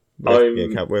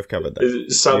 we've covered that.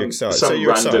 Some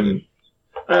random.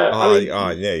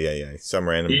 Some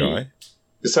random guy.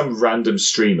 Some random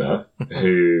streamer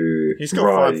who he's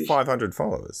got 500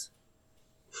 followers.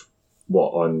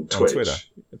 What, on Twitch?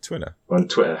 Twitter. On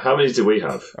Twitter. How many do we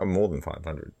have? More than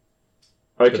 500.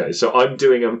 Okay, so I'm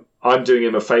doing him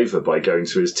a favour by going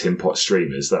to his Tin Pot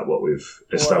stream. Is that what we've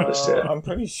established here? I'm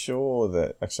pretty sure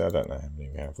that... Actually, I don't know how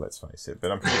many we have, let's face it.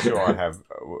 But I'm pretty sure I have...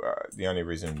 the only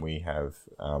reason we have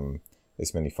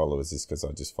this many followers is because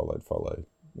I just followed people.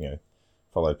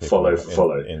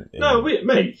 Follow. No,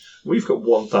 mate, we've got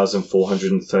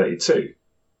 1,432.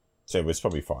 So it was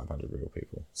probably 500 real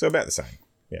people. So about the same,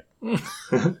 yeah.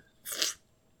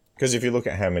 Because if you look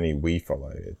at how many we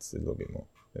follow, it's a little bit more,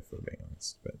 if we're being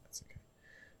honest. But that's okay.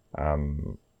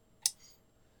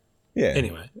 Yeah.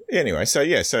 Anyway, so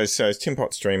Tin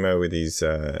Pot streamer with his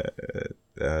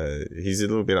he's a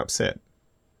little bit upset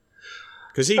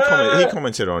because he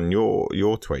commented on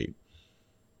your tweet.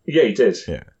 Yeah, he did.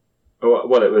 Yeah.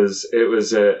 Well, it was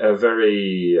a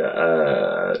very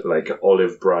like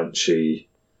olive branchy.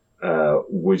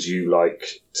 Would you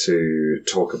like to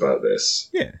talk about this?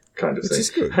 Yeah, kind of thing. Is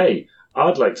good. Hey,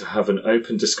 I'd like to have an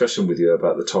open discussion with you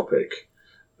about the topic.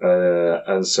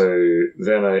 And so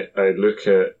then I look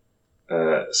at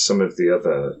some of the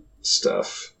other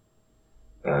stuff.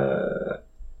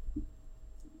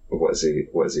 What has he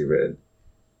written?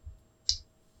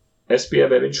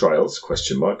 SBMM in trials? ?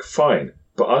 Fine,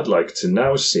 but I'd like to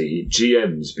now see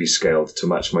GMs be scaled to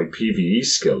match my PvE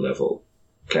skill level.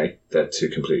 Okay, they're two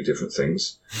completely different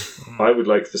things. I would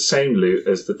like the same loot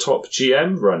as the top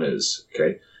GM runners.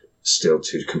 Okay, still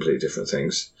two completely different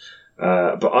things.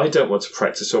 But I don't want to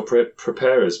practice or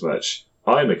prepare as much.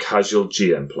 I'm a casual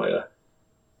GM player.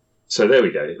 So there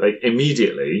we go. Like,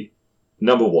 immediately,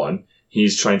 number one,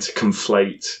 he's trying to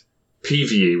conflate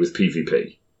PvE with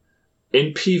PvP.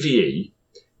 In PvE,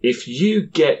 if you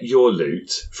get your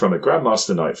loot from a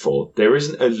Grandmaster Nightfall, there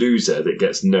isn't a loser that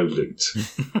gets no loot.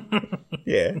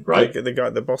 Yeah, right.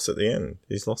 The boss at the end,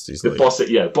 he's lost his loot. The boss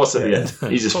at the end,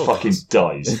 he just fucking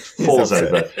dies, falls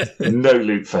over, no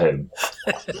loot for him.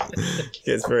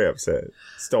 Gets very upset. He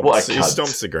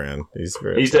stomps the ground. He's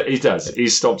very. He does. He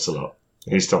stomps a lot.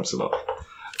 Sir stomps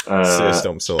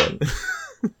a lot.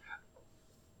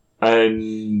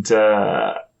 And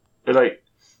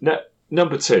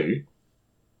number two,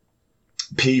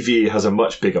 PvE has a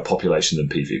much bigger population than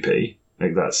PvP.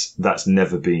 Like that's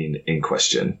never been in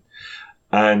question.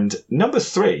 And number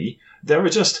three, there are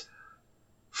just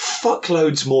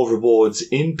fuckloads more rewards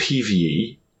in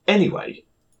PvE anyway.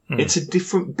 It's a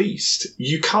different beast.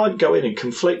 You can't go in and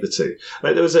conflate the two.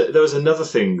 Like there was another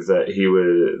thing that he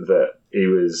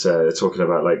was talking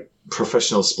about, like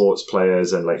professional sports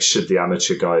players and like should the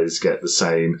amateur guys get the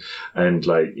same, and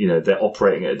like, you know, they're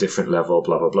operating at a different level,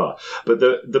 blah blah blah. But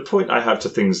the point I have to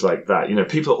things like that, you know,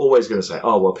 people are always going to say,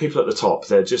 oh well, people at the top,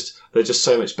 they're just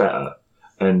so much better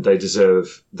and they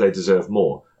deserve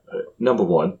more. Number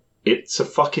one, it's a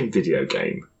fucking video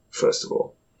game, first of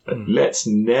all. Let's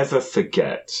never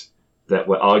forget that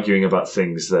we're arguing about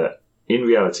things that in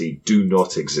reality do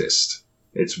not exist.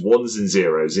 It's ones and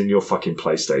zeros in your fucking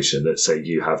PlayStation that say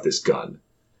you have this gun.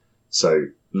 So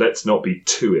let's not be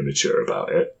too immature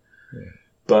about it. Yeah.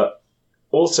 But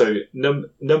also,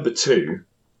 number two,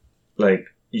 like,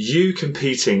 you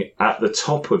competing at the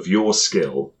top of your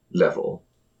skill level,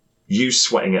 you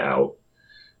sweating it out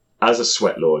as a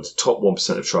sweat lord, top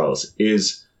 1% of trials,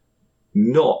 is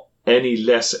not any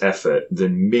less effort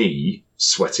than me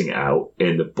sweating it out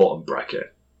in the bottom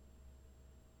bracket.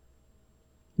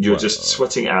 You're just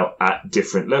sweating out at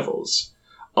different levels.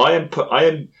 I am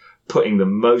putting the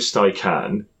most I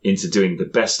can into doing the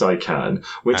best I can,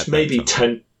 which may be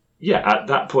at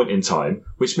that point in time,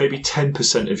 which may be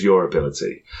 10% of your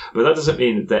ability. But that doesn't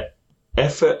mean that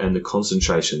effort and the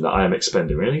concentration that I am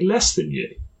expending are any less than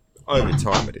you. Over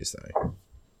time it is, though.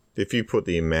 If you put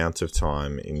the amount of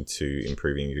time into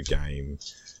improving your game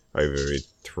over a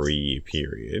 3-year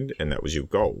period, and that was your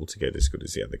goal to get as good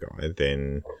as the other guy,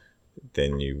 then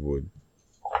you would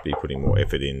be putting more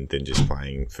effort in than just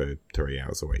playing for 3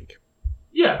 hours a week.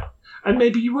 Yeah, and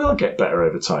maybe you will get better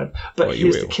over time. But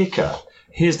here's the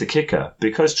kicker.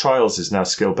 Because Trials is now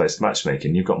skill-based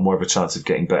matchmaking, you've got more of a chance of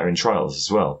getting better in Trials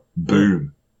as well.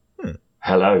 Boom.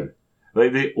 Hello.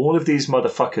 All of these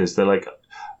motherfuckers, they're like,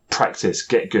 practice,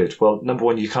 get good. Well, number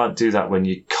one, you can't do that when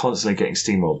you're constantly getting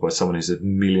steamrolled by someone who's a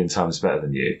million times better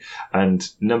than you. And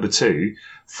number two,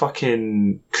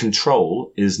 fucking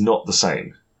control is not the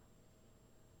same.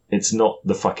 It's not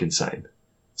the fucking same.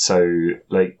 So,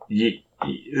 like, for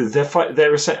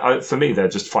me, they're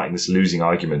just fighting this losing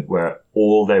argument where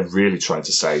all they're really trying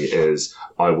to say is,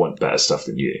 I want better stuff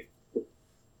than you.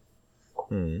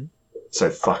 So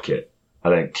fuck it. I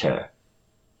don't care.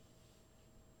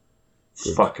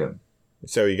 Good. Fuck him.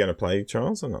 So are you going to play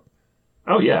Charles or not?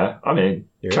 Oh yeah, I'm in.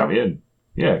 Count me in.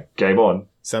 Yeah, game on.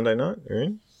 Sunday night, you're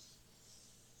in?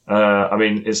 I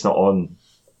mean, it's not on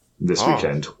this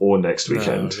weekend or next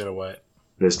weekend. I'm gonna wait.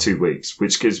 There's 2 weeks,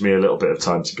 which gives me a little bit of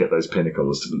time to get those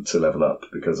pinnacles to level up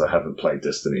because I haven't played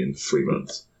Destiny in 3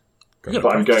 months. But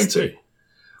I'm going to.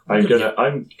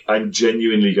 I'm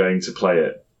genuinely going to play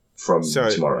it from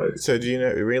tomorrow. So do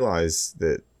you realize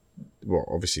that? Well,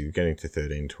 obviously getting to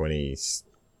 1320 is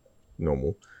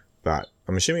normal, but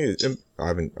I'm assuming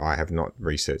I have not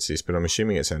researched this, but I'm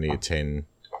assuming it's only a 10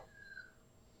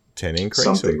 increase,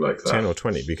 something like that, 10 or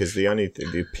 20, because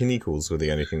the pinnacles were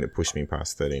the only thing that pushed me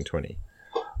past 1320.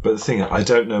 But the thing, I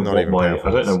don't know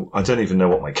I don't even know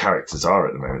what my characters are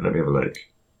at the moment. Let me have a look.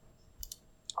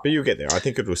 But you'll get there. I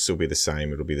think it will still be the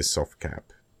same. It'll be the soft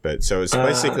cap. But so it's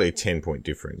basically a 10-point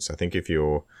difference. I think I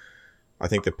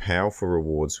think the powerful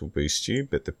rewards will boost you,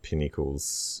 but the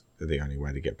pinnacles are the only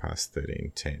way to get past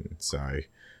 1310. So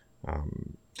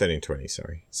 1320.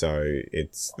 Sorry. So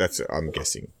that's I'm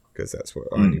guessing because that's what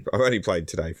I've only played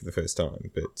today for the first time.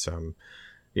 But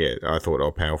yeah, I thought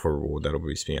powerful reward that'll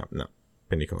boost me up. No.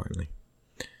 Pinnacle only,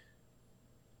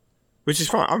 which is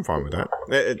fine. I'm fine with that.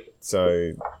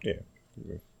 So yeah,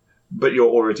 but you're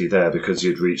already there because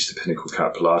you'd reached the pinnacle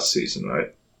cap last season,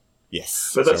 right?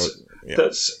 Yes, but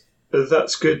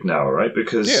that's good now, right?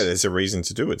 Because there's a reason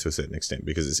to do it to a certain extent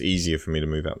because it's easier for me to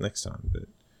move up next time. But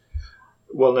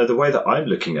well, no, the way that I'm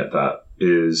looking at that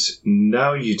is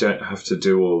now you don't have to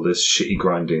do all this shitty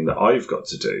grinding that I've got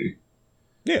to do.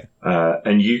 Yeah,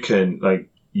 and you can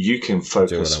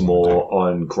focus more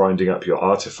on grinding up your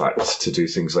artifacts to do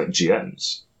things like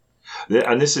GMs,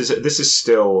 and this is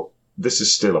still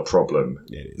a problem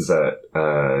that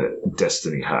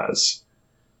Destiny has.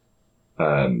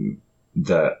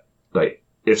 That like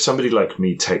if somebody like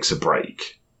me takes a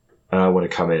break and I want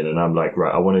to come in and I'm like,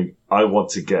 right, I want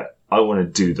to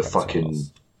do the fucking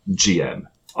GM.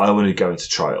 I want to go into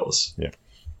trials. Yeah,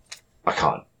 I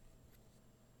can't.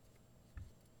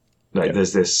 Like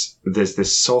there's this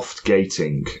soft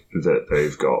gating that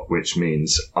they've got, which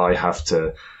means I have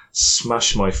to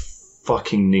smash my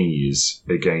fucking knees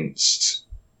against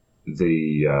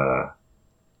the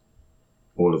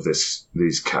all of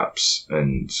these caps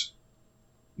and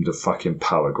the fucking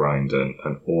power grind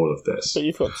and all of this. But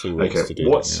you've got 2 weeks to do that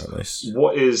now, at least.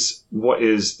 What is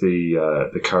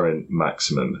the current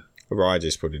maximum? Ryan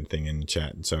just put a thing in the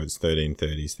chat, so it's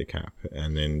 1330 is the cap,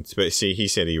 and then but see, he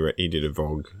said he did a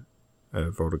Vogue.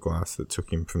 Vault of Glass that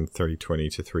took him from 320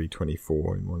 to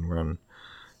 324 in one run.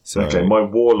 So, okay, my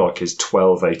Warlock is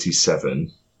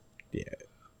 1287. Yeah,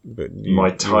 but my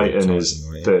Titan is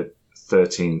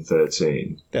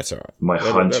 1313. That's all right. My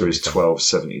Hunter is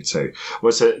 1272.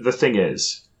 Well, so the thing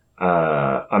is,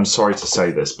 I'm sorry to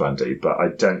say this, Bundy, but I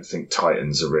don't think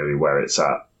Titans are really where it's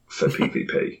at for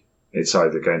PvP. It's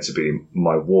either going to be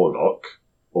my Warlock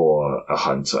or a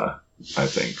Hunter, I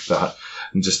think.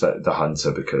 Just the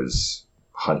Hunter, because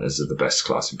Hunters are the best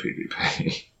class in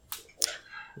PvP.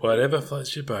 Whatever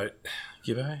floats your boat,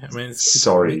 Gibbo. I mean, it's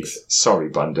sorry,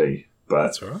 Bundy, but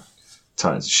that's all right.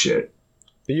 Titans are shit.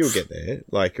 But you'll get there.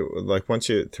 Like once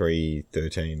you're at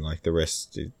 313, like the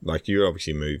rest, like you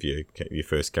obviously move your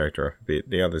first character up a bit.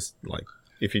 The others, like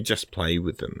if you just play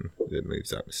with them, it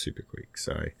moves up super quick.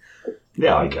 So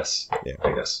yeah, I guess. Yeah,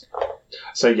 I guess.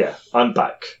 So yeah, I'm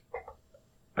back.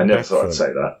 I never thought I'd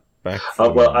say that.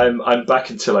 Well, I'm back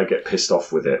until I get pissed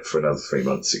off with it for another 3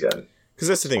 months again. Because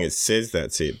that's the thing, it says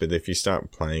that's it, but if you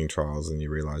start playing trials and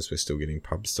you realise we're still getting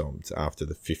pub stomped after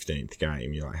the 15th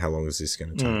game, you're like, how long is this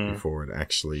going to take before it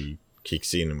actually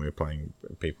kicks in and we're playing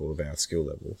people of our skill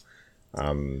level?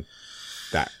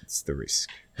 That's the risk.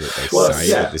 That they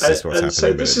say that this is what's happening,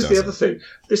 so this is the other thing.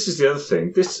 This is the other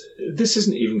thing. This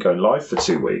isn't even going live for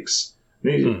 2 weeks.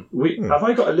 Have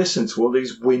I got to listen to all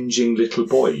these whinging little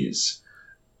boys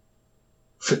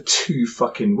for 2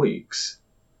 fucking weeks?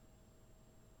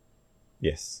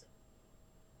 Yes.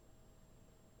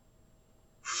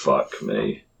 Fuck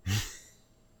me.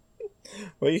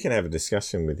 Well, you can have a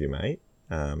discussion with your mate.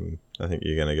 I think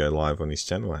you're going to go live on his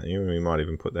channel, aren't you? And we might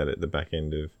even put that at the back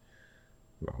end of,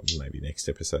 well, maybe next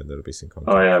episode. That'll be some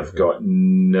content. I have got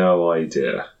no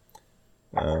idea.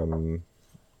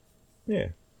 Yeah.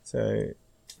 So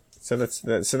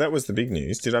that was the big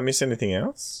news. Did I miss anything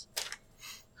else?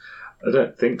 I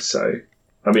don't think so.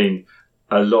 I mean,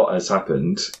 a lot has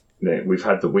happened. We've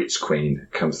had the Witch Queen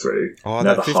come through. Oh,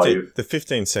 the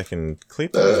 15-second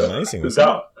clip was amazing. Wasn't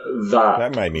it?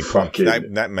 That made me pumped.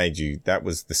 That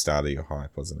was the start of your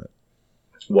hype, wasn't it?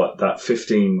 What, that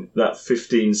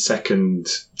 15-second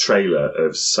trailer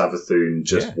of Savathûn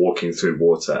just walking through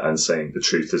water and saying the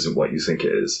truth isn't what you think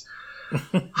it is.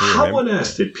 How on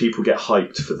earth did people get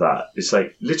hyped for that? It's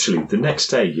like literally the next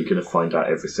day you're going to find out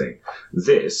everything.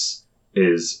 This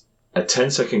is a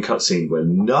 10-second cutscene where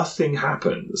nothing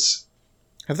happens.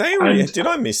 Have they already? Did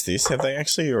I miss this? Have they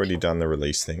actually already done the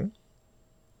release thing?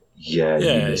 Yeah,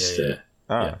 you missed it.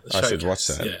 I should watch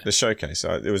that. Yeah. The showcase.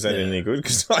 Was that any good?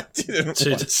 Because I didn't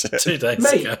watch it. 2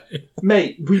 days ago.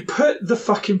 Mate, we put the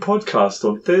fucking podcast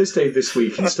on Thursday this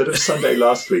week instead of Sunday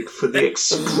last week for the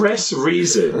express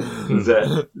reason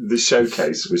that the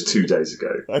showcase was 2 days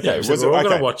ago. Okay, so we're all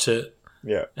going to watch it.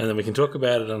 Yeah. And then we can talk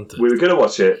about it on Thursday. We were going to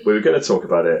watch it. We were going to talk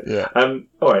about it. Yeah.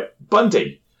 All right,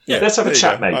 Bundy. Yeah, let's have a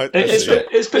chat, mate.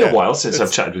 It's been a while since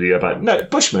I've chatted with you about. No,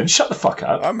 Bushman, shut the fuck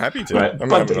up. I'm happy to. Right, I'm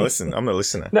going to listen. I'm a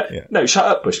listener. No, shut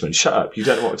up, Bushman. Shut up. You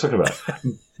don't know what we're talking about.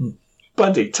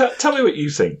 Bundy, tell me what you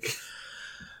think.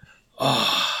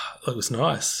 Oh, it looks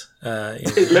nice.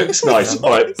 It looks nice.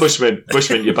 All right, Bushman,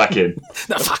 you're back in.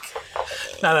 No, fuck.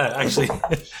 No, actually,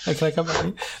 can I come back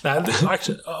in? No,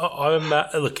 actually, I'm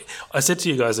look. I said to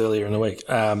you guys earlier in the week.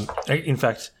 In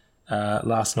fact,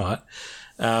 last night.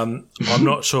 I'm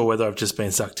not sure whether I've just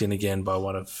been sucked in again by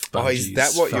one of Bungie's is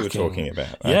that what you were talking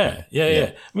about? Okay.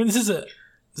 Yeah. I mean, this is a...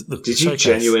 Look, did you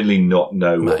genuinely not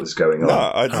know what was going on?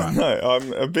 No, I don't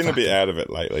know. I've been a bit out of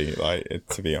it lately,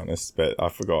 to be honest, but I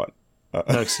forgot.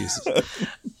 No excuses.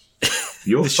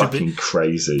 You're fucking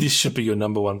crazy. This should be your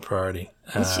number one priority.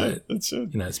 It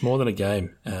should. It's more than a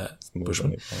game,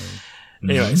 Bushman.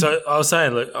 Anyway, so I was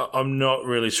saying, look, I'm not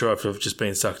really sure if I've just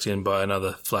been sucked in by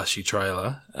another flashy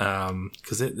trailer. But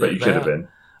you could have been.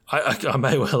 I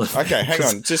may well have. Okay, hang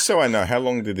on. Just so I know, how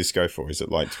long did this go for? Is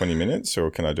it like 20 minutes or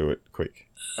can I do it quick?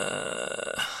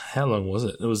 How long was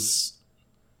it? It was...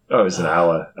 Oh, it was an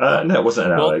hour. No, it wasn't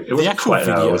an hour. It wasn't quite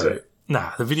an hour, was it?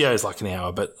 Nah, the video is like an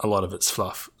hour, but a lot of it's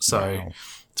fluff. So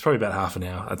it's probably about half an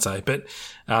hour, I'd say. But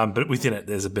within it,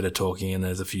 there's a bit of talking and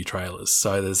there's a few trailers.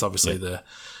 So there's obviously the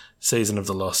Season of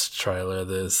the Lost trailer.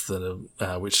 There's the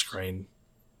Witch Screen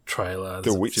trailer.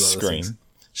 The Witch Screen?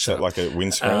 So like a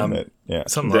windscreen?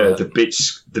 Something like that.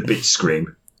 The bitch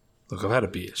scream. Look, I've had a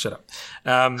beer. Shut up.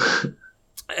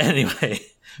 Anyway,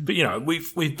 but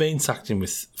we've been sucked in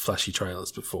with flashy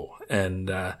trailers before, and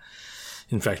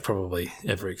in fact, probably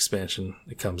every expansion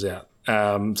that comes out. So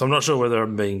I'm not sure whether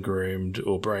I'm being groomed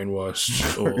or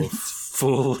brainwashed or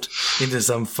fooled into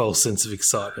some false sense of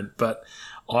excitement, but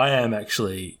I am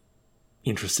actually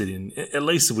interested in at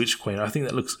least the Witch Queen. I think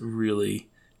that looks really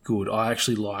good. I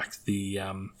actually like the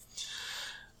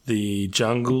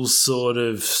jungle sort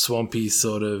of swampy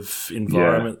sort of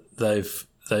environment they've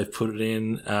put it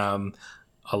in.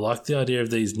 I like the idea of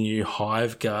these new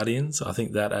hive guardians. I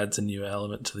think that adds a new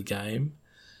element to the game.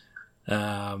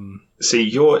 See,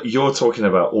 you're talking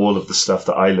about all of the stuff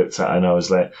that I looked at and I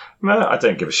was like, man, I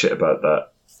don't give a shit about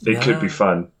that. It could be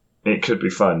fun. It could be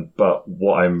fun, but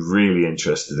what I'm really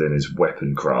interested in is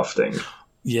weapon crafting.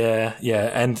 Yeah,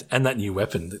 and that new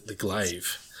weapon, the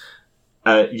glaive.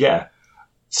 Yeah.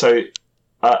 So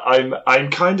I'm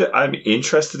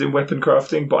interested in weapon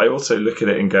crafting, but I also look at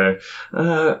it and go,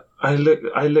 I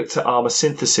looked at armor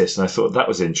synthesis and I thought that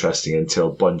was interesting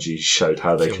until Bungie showed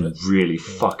how they can really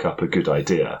fuck up a good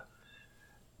idea.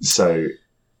 So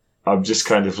I'm just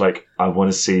kind of like, I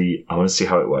want to see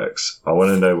how it works. I want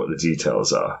to know what the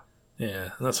details are. Yeah,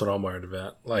 and that's what I'm worried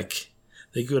about. Like,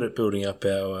 they're good at building up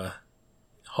our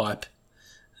hype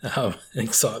and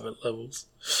excitement levels.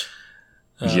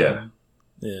 Yeah,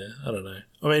 I don't know.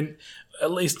 I mean, at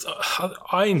least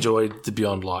I enjoyed the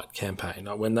Beyond Light campaign.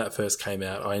 When that first came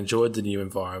out, I enjoyed the new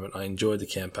environment. I enjoyed the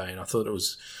campaign. I thought it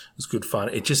was good fun.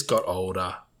 It just got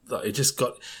older. It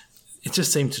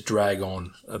just seemed to drag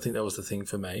on. I think that was the thing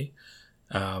for me.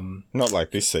 Not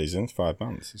like this season. 5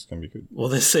 months. It's going to be good. Well,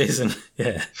 this season's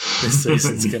going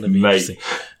to be interesting.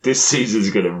 This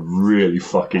season's going to really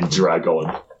fucking drag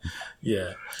on.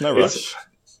 Yeah. No rush.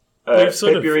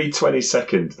 February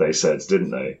 22nd, they said, didn't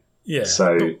they? Yeah.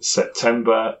 So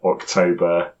September,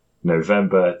 October,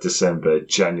 November, December,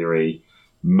 January,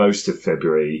 most of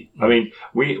February. I mean,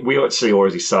 we actually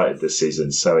already started this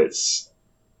season, so it's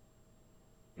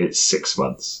 6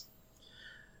 months.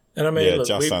 And I mean, look,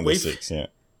 just under 6. Yeah.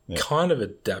 Kind of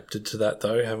adapted to that,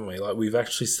 though, haven't we? Like, we've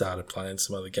actually started playing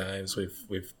some other games.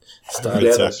 We've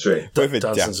started that's true.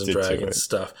 Dungeons and Dragons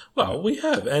stuff. Well, we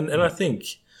have, and I think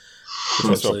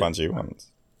that's what Bungie wants.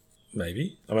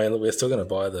 Maybe. I mean, look, we're still going to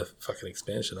buy the fucking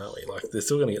expansion, aren't we? Like, they're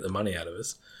still going to get the money out of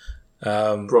us.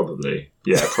 Probably.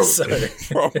 Yeah, probably.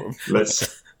 Probably.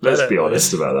 Let's be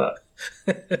honest about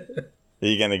that. Are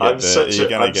you going to get I'm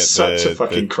such a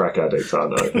fucking crack addict,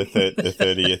 aren't I? The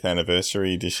 30th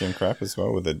anniversary edition crap as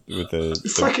well with the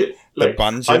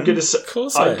Bungie. I'm going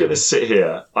to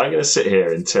sit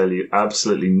here and tell you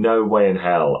absolutely no way in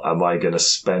hell am I going to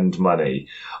spend money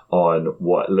on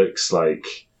what looks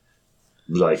like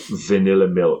like vanilla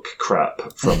milk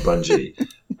crap from Bungie.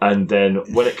 And then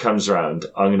when it comes around,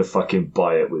 I'm going to fucking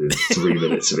buy it within 3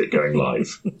 minutes of it going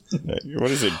live. What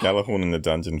is it? Galahorn in the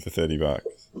dungeon for $30.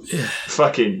 Yeah.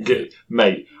 Fucking good.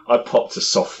 Mate, I popped a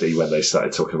softie when they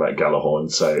started talking about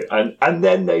Galahorn. So, and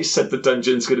then they said the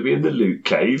dungeon's going to be in the loot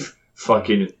cave.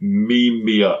 Fucking meme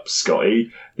me up,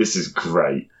 Scotty. This is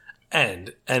great.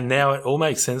 And now it all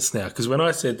makes sense now, because when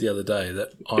I said the other day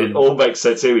that it all makes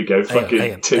sense. Here we go.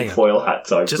 Fucking tinfoil hat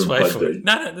time. Just wait for it.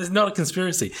 No, there's not a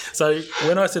conspiracy. So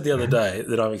when I said the other day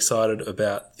that I'm excited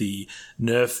about the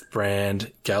Nerf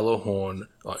brand Galahorn,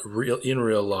 like in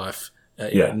real life,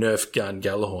 Nerf gun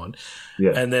Galahorn,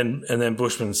 and then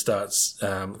Bushman starts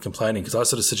complaining, because I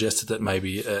sort of suggested that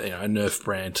maybe a Nerf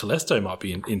brand Telesto might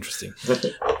be interesting,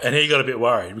 and he got a bit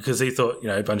worried because he thought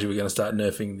Bungie were going to start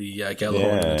nerfing the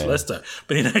Galahorn and the Telesto,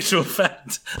 but in actual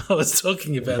fact, I was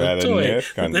talking about a toy.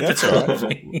 Nerf gun. That's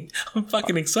right. I'm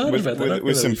fucking excited about that.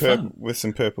 With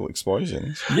some purple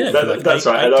explosions. Yeah, that's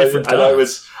right.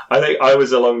 I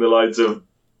was along the lines of,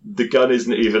 the gun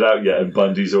isn't even out yet, and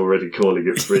Bungie's already calling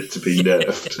it for it to be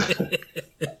nerfed.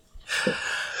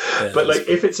 But like,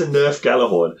 if it's a Nerf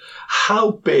Galahorn,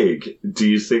 how big do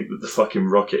you think that the fucking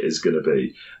rocket is going to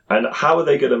be? And how are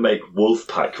they going to make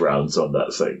Wolfpack rounds on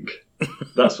that thing?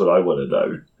 That's what I want to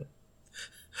know.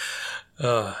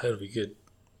 Oh, that'll be good.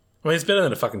 I mean, it's better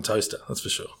than a fucking toaster, that's for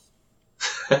sure.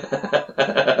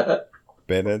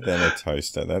 Better than a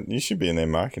toaster. You should be in their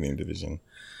marketing division.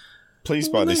 Please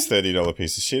buy this $30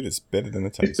 piece of shit. It's better than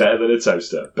a toaster. It's better than a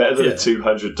toaster. Better than a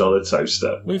 $200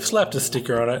 toaster. We've slapped a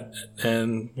sticker on it,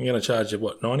 and we're going to charge you,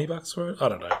 what, $90 for it? I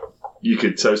don't know. You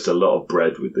could toast a lot of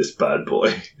bread with this bad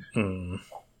boy.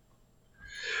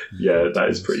 Yeah, that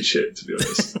is pretty shit, to be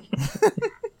honest.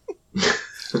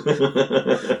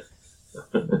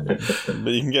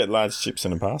 But you can get large chips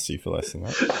and a pasty for less than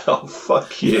that. Oh,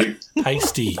 fuck you.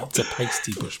 Pasty. It's a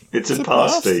pasty, Bushman. It's a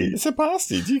pasty. It's a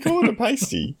pasty. Do you call it a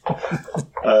pasty?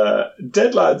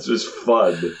 Deadlands was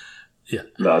fun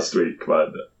last week,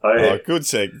 man. Good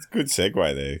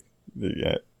segue there.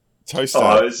 Yeah.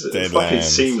 Toaster, it's Deadlands. Fucking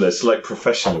seamless, like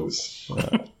professionals.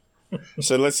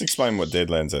 So let's explain what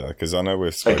Deadlands are, because I know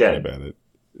we've spoken about it.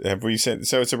 Have we said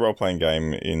so? It's a role-playing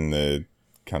game in the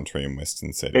country and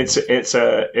western setting. It's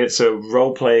a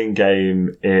role-playing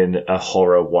game in a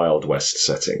horror Wild West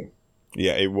setting.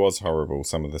 Yeah, it was horrible,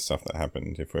 some of the stuff that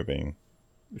happened, if we're being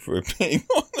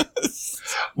honest.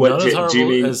 Well, not as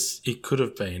horrible as it could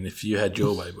have been if you had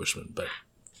your way, Bushman, but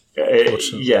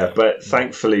but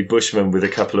thankfully Bushman, with a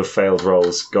couple of failed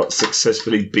rolls, got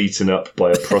successfully beaten up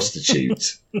by a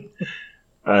prostitute.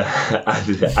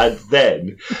 And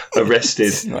then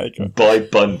arrested by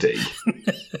Bundy,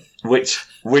 which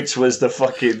was the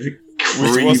fucking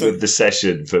cream of the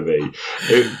session for me.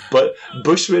 But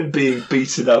Bushman being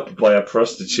beaten up by a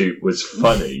prostitute was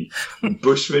funny.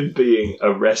 Bushman being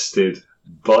arrested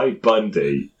by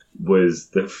Bundy was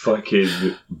the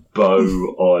fucking bow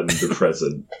on the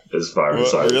present, as far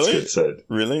as I was concerned.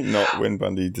 Really? Not when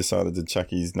Bundy decided to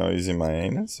chuck his nose in my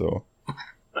anus, or?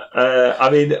 I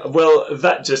mean,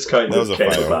 that just kind of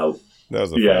came about. That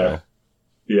was a fail.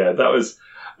 Yeah, that was.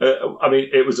 I mean,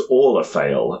 it was all a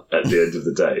fail at the end of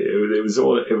the day. It was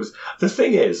all. It was. The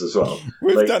thing is, as well,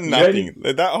 we've done nothing.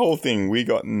 That whole thing, we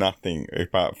got nothing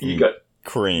apart from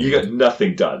cream. You got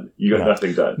nothing done.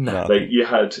 Nothing done. No. Like, you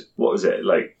had, what was it?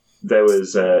 Like, there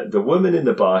was the woman in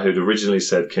the bar who'd originally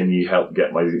said, "Can you help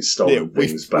get my stolen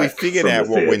things back?" We figured out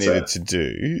what we needed to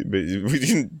do, but we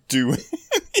didn't do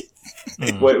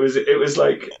anything. Well, it was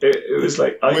like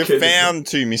we found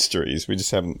two mysteries. We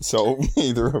just haven't solved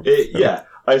either of them. Yeah,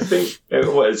 I think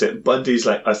what is it? Bundy's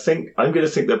like, I think I'm going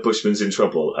to think that Bushman's in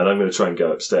trouble, and I'm going to try and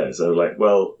go upstairs. And I'm like,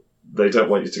 well, they don't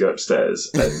want you to go upstairs,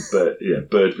 but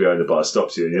Bird behind the bar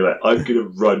stops you, and you're like, I'm going to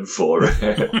run for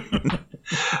it.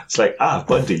 It's like,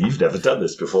 Bundy, you've never done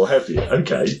this before, have you?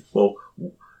 Okay, well,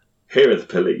 here are the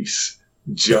police.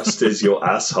 Just as your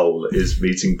asshole is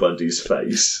meeting Bundy's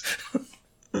face.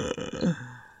 And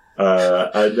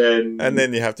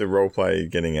then you have to roleplay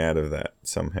getting out of that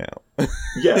somehow.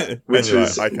 Yeah, which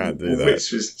was I can't do that.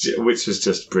 Which was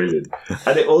just brilliant.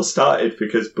 And it all started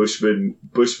because Bushman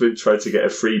tried to get a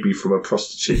freebie from a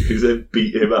prostitute who then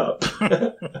beat him up,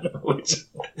 and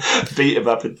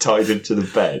tied him to the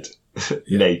bed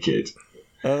naked.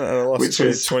 And I lost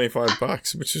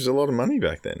 $25, which was a lot of money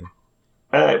back then.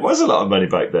 It was a lot of money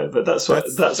back then, but that's what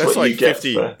like you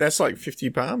get. That's like 50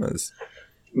 Palmers.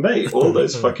 Mate, all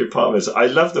those fucking Parmas. I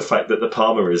love the fact that the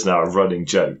Parma is now a running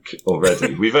joke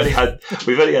already. We've only had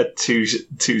two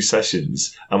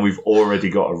sessions, and we've already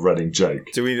got a running joke.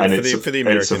 For the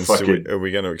Americans, are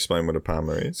we going to explain what a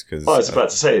Parma is? Cause, I was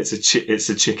about to say it's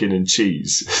a chicken and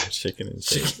cheese. Chicken and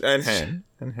cheese and ham.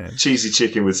 Cheesy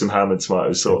chicken with some ham and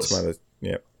tomato sauce.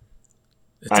 Yep.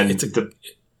 It's a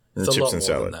chips lot and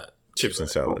salad. Chips and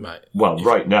salad. Mate. Well,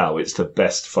 right now it's the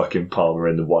best fucking Parma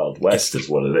in the Wild West, is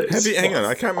what it is. Hang on,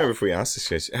 I can't remember if we asked this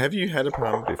question. Have you had a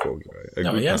Parma before?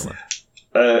 No, he hasn't.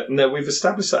 No, we've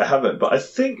established that I haven't. But I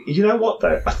think, you know what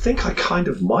though? I think I kind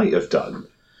of might have done,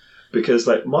 because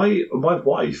like my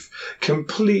wife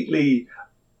completely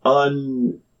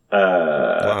unprompted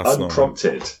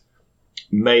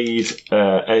made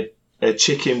a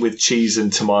chicken with cheese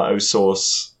and tomato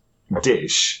sauce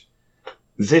dish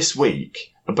this week.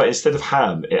 But instead of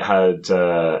ham, it had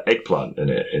eggplant in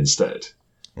it instead.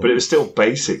 But it was still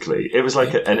it was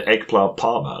like an eggplant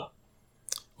Parma.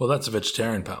 Well, that's a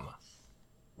vegetarian Parma.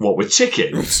 What, with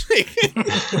chicken? Over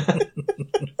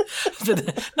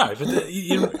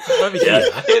here.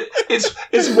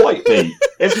 It's white meat.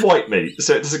 It's white meat,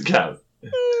 so it doesn't count.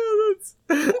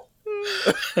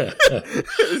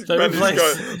 Brandy's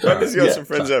got some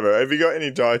friends over. Have you got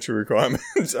any dietary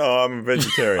requirements? Oh, I'm a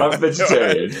vegetarian. I'm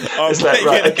vegetarian. It's like,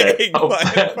 right, okay.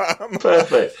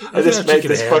 Perfect. I just made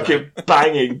this fucking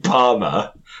banging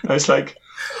Parma. I was like,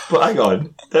 but hang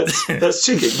on, that's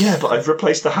chicken. Yeah, but I've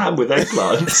replaced the ham with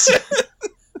eggplants.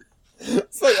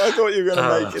 It's like I thought you were going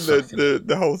to make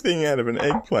the whole thing out of an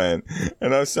eggplant,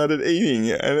 and I started eating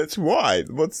it, and it's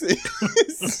white. What's it?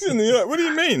 And you're like, what do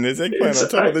you mean? There's eggplant on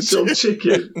top of the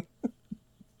chicken.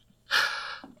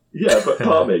 Yeah, but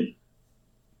Parmy.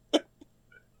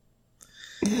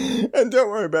 And don't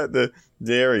worry about the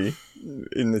dairy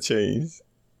in the cheese.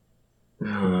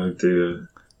 Oh dear.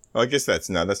 I guess that's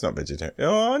not vegetarian.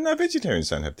 Oh no, vegetarians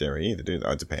don't have dairy either, do they?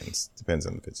 Oh, it depends. Depends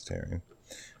on the vegetarian.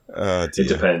 It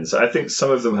depends. I think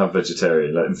some of them have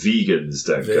vegetarian. Like vegans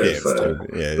don't go for.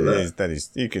 That is.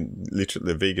 You can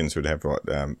literally. The vegans would have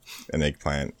an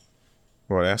eggplant.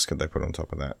 What else could they put on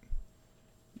top of that?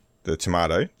 The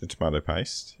tomato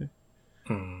paste,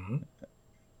 and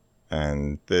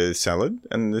the salad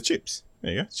and the chips.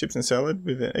 There you go, chips and salad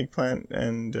with an eggplant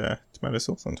and tomato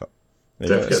sauce on top.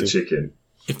 Don't forget chicken.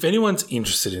 If anyone's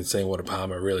interested in seeing what a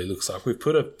Parma really looks like, we've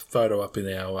put a photo up in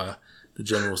our the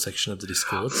general section of the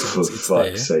Discord. So For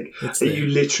fuck's sake. Are you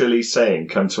literally saying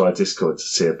come to our Discord to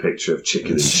see a picture of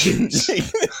chicken and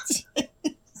cheese?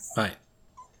 Mate,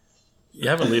 you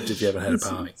haven't lived if you haven't had a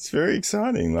Parmy. It's very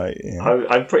exciting.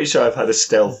 I'm pretty sure I've had a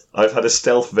stealth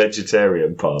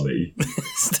vegetarian Parmy.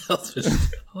 Stealth vegetarian.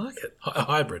 I like it. A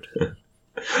hybrid.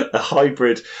 A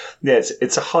hybrid. Yeah,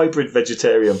 it's a hybrid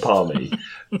vegetarian Parmy.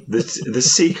 The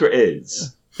secret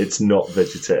is it's not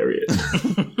vegetarian.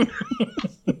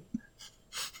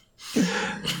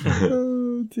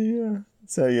 Oh dear.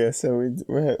 So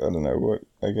we're I don't know what.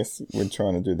 I guess we're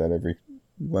trying to do that every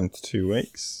 1 to 2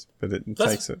 weeks, but it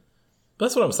takes it.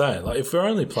 That's what I'm saying. Like, if we're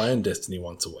only playing Destiny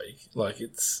once a week, like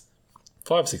it's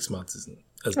 5-6 months isn't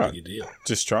as big a deal.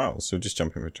 Just trials. So just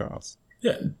jump in for trials.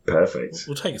 Yeah, perfect.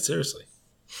 We'll take it seriously.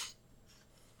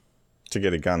 To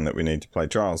get a gun that we need to play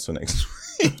trials for next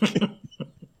week.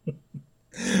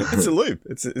 It's a loop.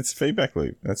 It's a feedback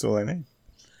loop. That's all I need.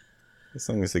 As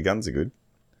long as the guns are good.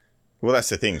 Well, that's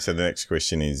the thing. So the next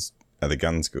question is, are the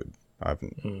guns good? I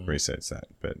haven't researched that,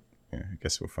 but I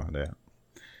guess we'll find out.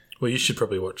 Well, you should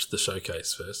probably watch the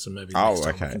showcase first, and maybe next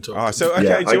time we can talk. Do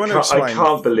you want to explain? I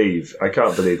can't believe.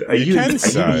 Are you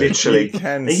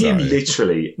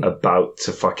literally about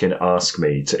to fucking ask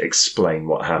me to explain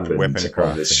what happened on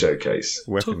this showcase?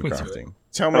 Weapon crafting.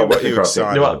 Tell me what you're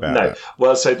excited about. No.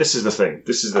 Well, so this is the thing.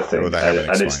 Well, they haven't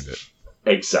explained it.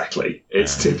 Exactly.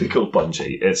 It's typical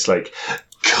Bungie. It's like,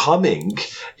 coming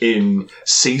in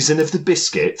Season of the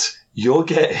Biscuit, you're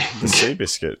getting... The Sea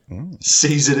Biscuit.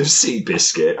 Season of Sea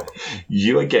Biscuit,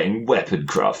 you are getting weapon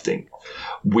crafting.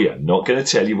 We are not going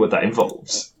to tell you what that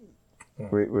involves.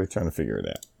 We're trying to figure it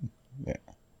out. Yeah.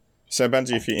 So,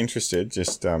 Bungie, if you're interested,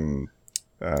 just... I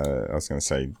was going to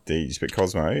say Deej, but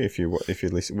Cosmo, if you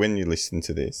listen, when you listen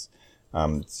to this,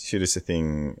 shoot us a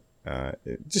thing...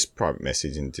 just private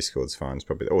message in Discord's fine,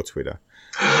 probably, or Twitter.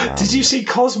 Did you see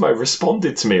Cosmo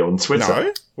responded to me on Twitter?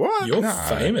 No, what? You're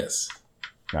famous.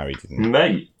 No, he didn't.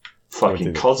 Mate,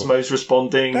 fucking Cosmo's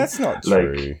responding. That's not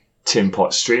true. Tim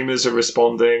Pot streamers are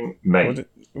responding. Mate,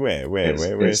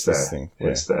 where's this thing?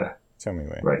 It's there. Tell me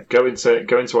where. Right, go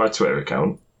into our Twitter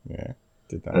account. Yeah,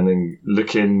 did that. And then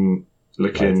look in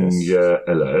your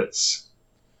alerts.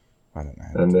 I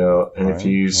don't know. And if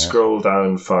you scroll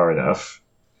down far enough,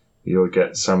 you'll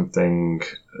get something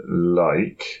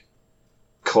like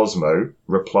Cosmo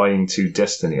replying to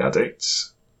Destiny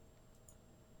addicts.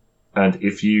 And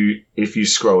if you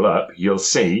scroll up, you'll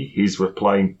see he's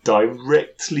replying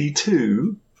directly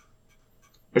to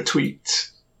a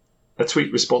tweet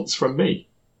response from me.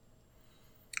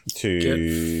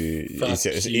 Is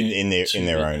it in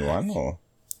their own one, or?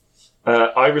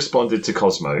 I responded to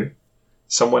Cosmo.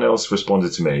 Someone else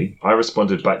responded to me. I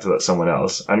responded back to that someone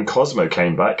else, and Cosmo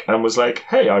came back and was like,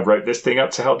 "Hey, I wrote this thing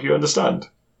up to help you understand."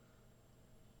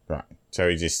 Right. So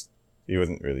he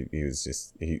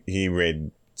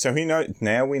read. So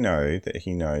now we know that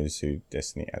he knows who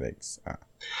Destiny addicts are.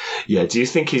 Yeah. Do you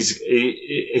think he's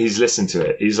listened to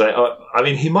it? He's like, I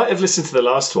mean, he might have listened to the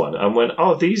last one and went,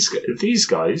 "Oh, these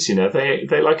guys,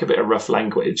 they like a bit of rough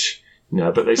language."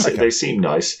 But they seem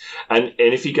nice. And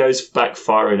if he goes back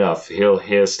far enough, he'll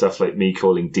hear stuff like me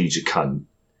calling Deej a cunt.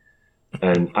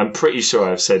 And I'm pretty sure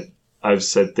I've said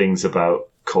things about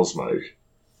Cosmo.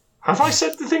 Have I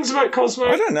said the things about Cosmo?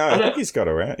 I don't know. I think he's got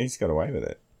away with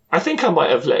it. I think I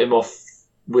might have let him off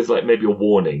with like maybe a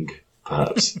warning,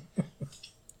 perhaps.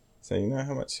 So you know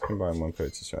how much you can buy in one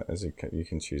purchase, right? You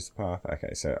can choose the path.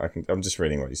 Okay, so I'm just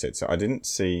reading what you said. So I didn't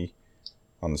see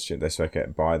on the street they spoke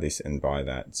out buy this and buy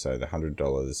that. So the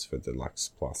 $100 for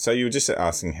Deluxe Plus. So you were just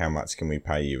asking how much can we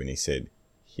pay you, and he said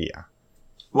here.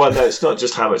 Well, no, it's not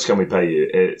just how much can we pay you.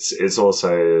 It's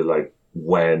also like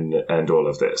when and all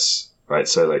of this, right?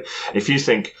 So like if you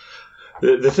think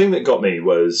the thing that got me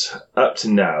was up to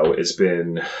now it's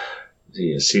been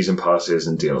season passes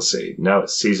and DLC. Now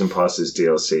it's season passes,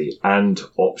 DLC, and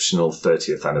optional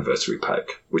 30th anniversary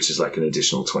pack, which is like an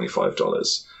additional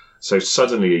 $25. So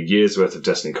suddenly a year's worth of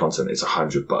Destiny content is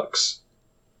 $100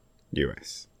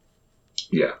 US.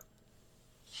 Yeah.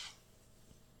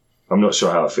 I'm not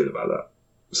sure how I feel about that.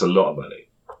 It's a lot of money.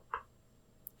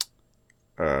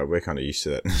 We're kind of used to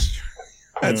that.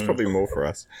 That's probably more for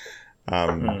us.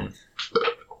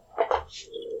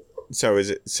 So is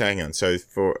it? So hang on. So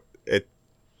for it,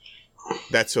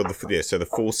 that's all the So the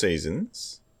 4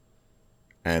 seasons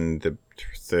and the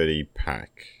 30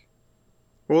 pack.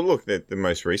 Well, look, the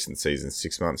most recent season,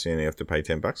 6 months, you only have to pay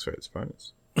 $10 for it. It's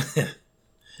bonus.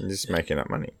 You're just making up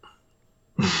money.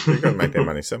 You've got to make that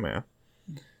money somehow.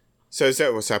 So is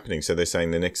that what's happening? So they're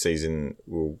saying the next season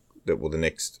the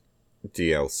next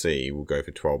DLC will go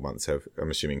for 12 months.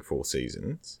 I'm assuming 4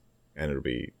 seasons, and it'll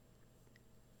be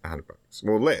 $100.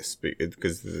 Well, less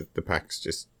because the packs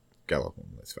just gallop.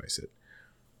 Let's face it.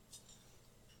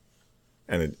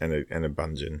 And a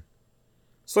Bungeon.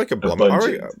 It's like a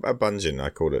Bungeon. I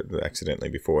called it accidentally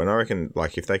before, and I reckon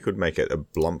like if they could make it a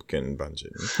Blumpkin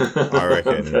Bungeon, I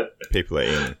reckon people are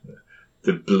in.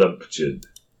 The Blumpkin.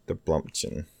 The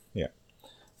Blumpkin. Yeah.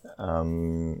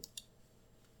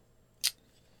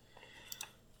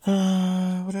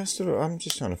 What else did I'm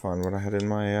just trying to find what I had in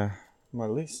my my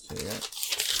list here.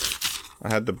 I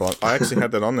had I actually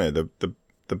had that on there. The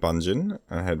Bungeon.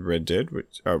 I had Red Dead,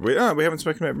 which we haven't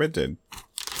spoken about Red Dead.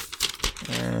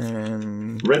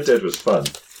 Red Dead was fun.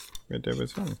 Red Dead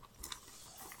was fun.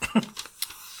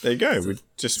 There you go. We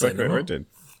just spoke about Red Dead.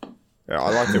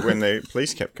 I liked it when the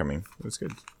police kept coming. It was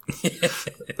good.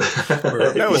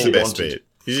 That was the best bit.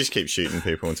 You just keep shooting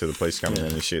people until the police come and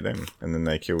then you shoot them. And then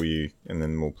they kill you and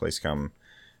then more police come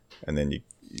and then you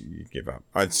give up.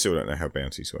 I still don't know how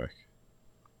bounties work.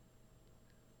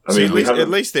 I mean, at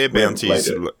least their bounties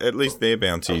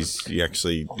you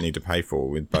actually need to pay for.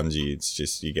 With Bungie, it's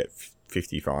just you get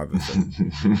 55 of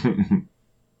them.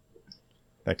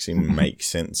 Actually makes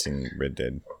sense in Red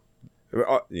Dead.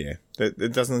 Yeah,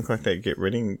 it doesn't look like they get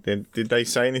rid of. Did they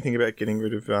say anything about getting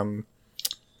rid of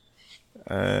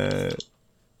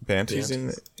bounties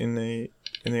in the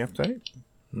update?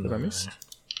 Did I miss?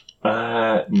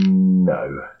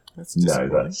 No.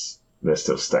 They're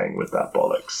still staying with that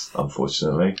bollocks,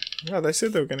 unfortunately. No, they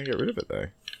said they were going to get rid of it though.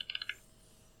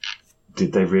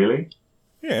 Did they really?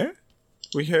 Yeah,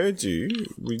 we heard you.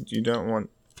 You don't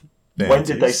want. Bounties. When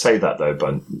did they say that though,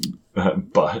 But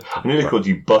I nearly called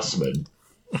you Busman.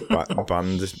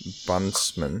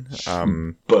 Bundsman.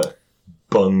 But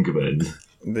Bungman.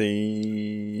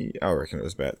 I reckon it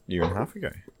was about a year and a half ago.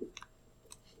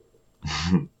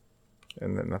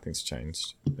 And then nothing's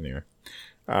changed. Anyway.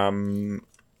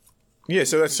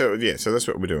 So that's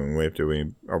what we're doing. We're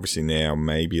doing obviously now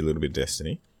maybe a little bit of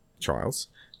Destiny Trials.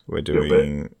 We're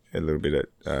doing a little bit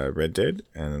at Red Dead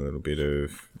and a little bit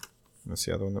of what's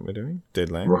the other one that we're doing?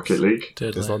 Deadlands. Rocket League.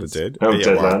 There's a lot of Dead. Oh, yeah,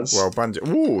 Deadlands. Well, Bungie.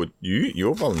 Ooh,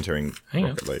 you're volunteering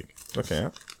Rocket League. Look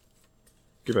out.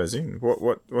 Give us in.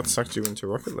 What sucked you into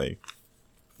Rocket League?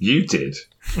 You did.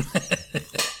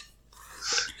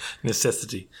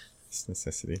 Necessity. It's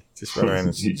necessity. Just run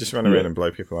around and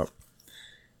blow people up.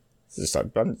 Just like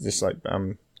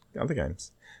other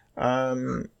games.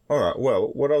 All right. Well,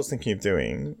 what I was thinking of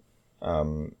doing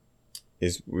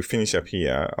is we finish up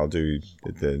here. I'll do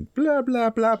the blah blah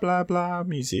blah blah blah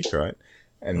music, right?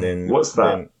 And then what's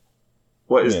that?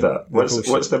 What is that?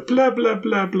 What's the blah blah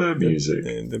blah blah music?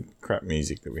 The crap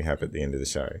music that we have at the end of the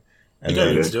show. And you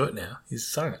don't need to do it now. He's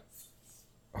sung it.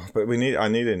 Oh, but I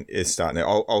need a start now.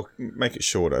 I'll make it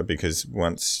shorter because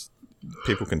once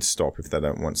people can stop if they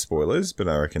don't want spoilers. But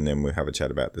I reckon then we'll have a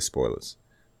chat about the spoilers.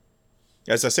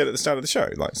 As I said at the start of the show,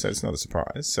 so it's not a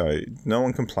surprise. So no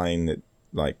one complain that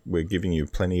we're giving you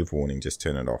plenty of warning. Just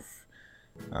turn it off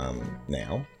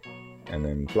now, and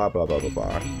then blah blah blah blah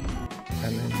blah,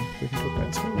 and then we can talk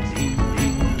about spoilers.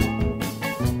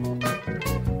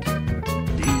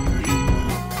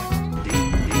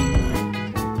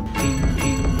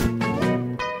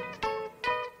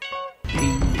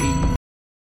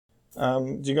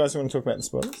 Do you guys want to talk about the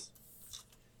spoilers?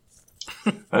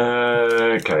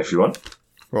 Okay, if you want.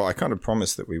 Well, I kind of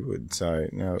promised that we would, so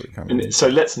now we can't. So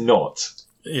let's not.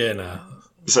 Yeah, no.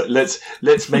 So let's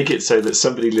make it so that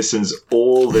somebody listens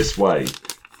all this way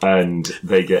and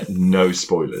they get no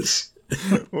spoilers.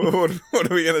 What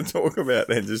are we going to talk about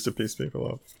then, just to piss people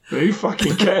off? Who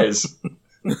fucking cares?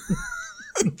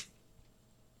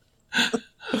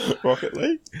 Rocket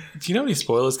League? Do you know any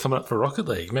spoilers coming up for Rocket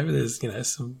League? Maybe there's,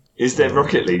 some... Is there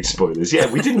Rocket League spoilers? Yeah,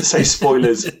 we didn't say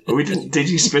spoilers. Did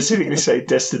you specifically say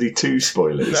Destiny 2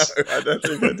 spoilers? No, I don't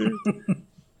think I did.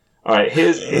 All right,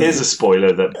 here's a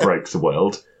spoiler that broke the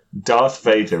world. Darth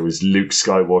Vader is Luke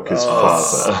Skywalker's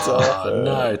father. Oh,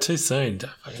 no, too soon.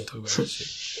 Don't fucking talk about that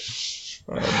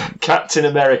shit. Captain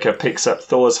America picks up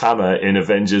Thor's hammer in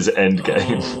Avengers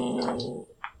Endgame.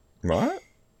 What?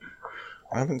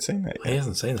 I haven't seen that yet. He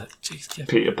hasn't seen that. Jeez, yeah.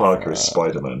 Peter Parker is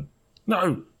Spider-Man.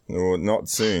 No. Or not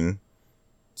soon.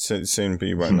 Soon, but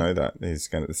you won't know that. It's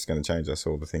going to change. I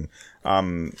saw the thing.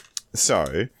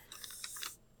 So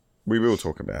we will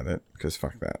talk about it because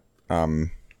fuck that.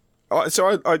 So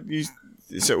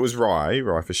it was Rye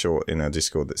for short in our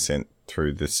Discord that sent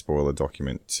through the spoiler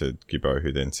document to Gibbo,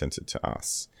 who then sent it to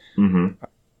us. Mm-hmm.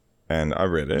 And I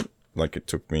read it. It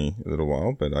took me a little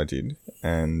while, but I did.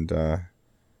 And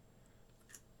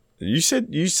you said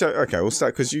okay. We'll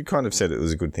start because you kind of said it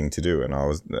was a good thing to do, and I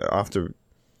was after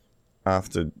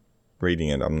reading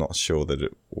it, I'm not sure that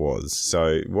it was.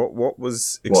 So what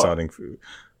was exciting for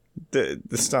the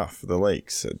stuff, the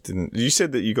leaks? It didn't. You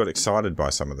said that you got excited by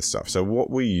some of the stuff. So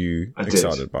what were you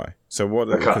excited by? So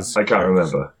what? I can't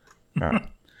remember. Right.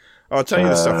 I'll tell you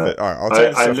the stuff that.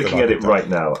 I'm looking at it right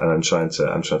now, and I'm trying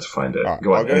to find it.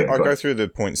 Right, I'll go through the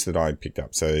points that I picked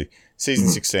up. So season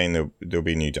 16, there'll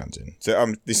be a new dungeon.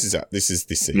 So this is this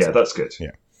season. Yeah, that's good.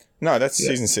 Yeah. No, that's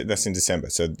season. That's in December.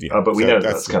 So yeah. But we know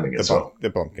that's coming as well. The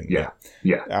Blumpkin. Yeah.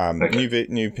 Okay.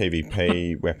 New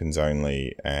PvP, weapons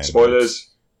only, and spoilers.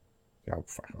 Oh,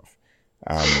 fuck off.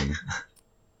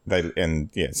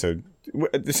 So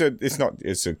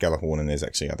it's a Galahorn, and there's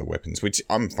actually other weapons, which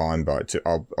I'm fine by.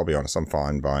 I'll be honest, I'm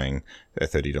fine buying a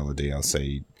 $30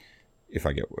 DLC if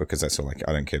I get, because that's all. I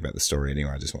don't care about the story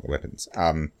anyway. I just want the weapons.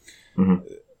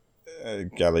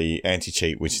 Galley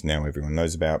anti-cheat, which now everyone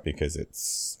knows about because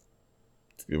it's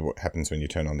what happens when you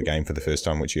turn on the game for the first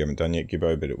time, which you haven't done yet,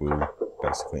 Gibbo, but it will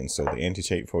basically install the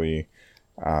anti-cheat for you.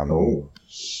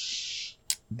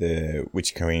 The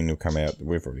Witch Queen will come out.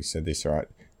 We've already said this, right?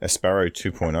 A Sparrow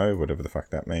 2.0, whatever the fuck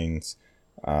that means.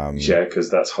 Yeah, because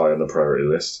that's high on the priority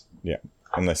list. Yeah,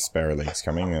 unless Sparrow League's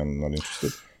coming, I'm not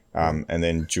interested. And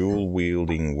then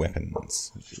dual-wielding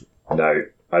weapons. No,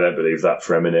 I don't believe that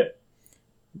for a minute.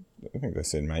 I think they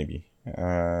said maybe.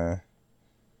 Okay,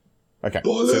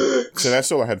 so that's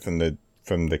all I had from the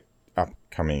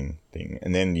upcoming thing.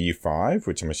 And then Year 5,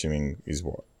 which I'm assuming is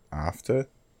what, after?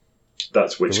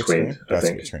 That's Witch Queen, I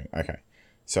think. Witch Queen, okay.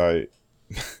 So...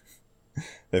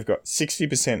 They've got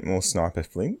 60% more sniper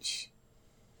flinch.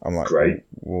 I'm like, great.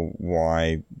 Well,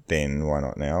 why then? Why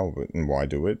not now? And why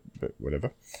do it? But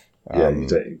whatever. Yeah,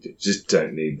 you just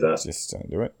don't need that. Just don't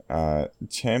do it.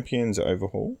 Champions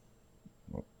overhaul.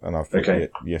 And I've put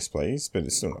yes, please, but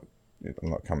it's still not. I'm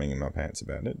not coming in my pants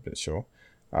about it, but sure.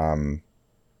 They're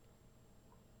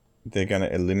going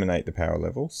to eliminate the power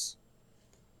levels.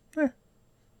 Yeah.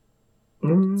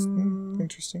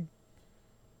 Interesting.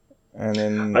 And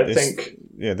then I think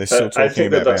they're still talking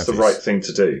about that's the right thing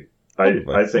to do. I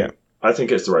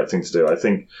think it's the right thing to do. I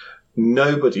think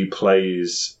nobody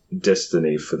plays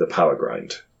Destiny for the power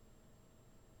grind.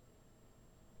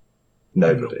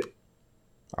 Nobody.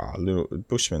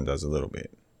 Bushman does a little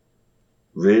bit.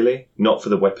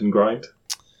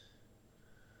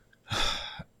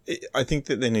 I think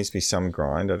that there needs to be some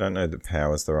grind. I don't know that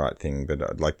power's the right thing,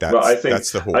 but like that's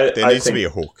that's the hook. There needs to be a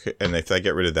hook, and if they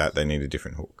get rid of that, they need a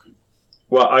different hook.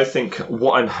 Well, I think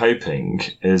what I'm hoping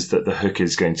is that the hook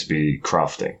is going to be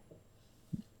crafting.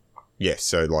 Yes,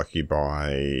 so like you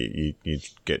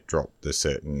get dropped the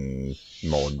certain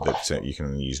mod that you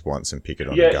can use once and pick it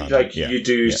on the gun. You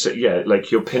do. Yeah. So,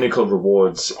 like your pinnacle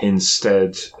rewards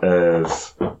instead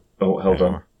of. Oh, hold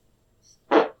on.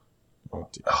 Oh,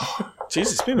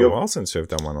 jeez, it's been a while since we've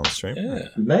done one on stream. Yeah,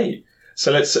 mate.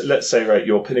 So let's say, right,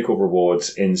 your pinnacle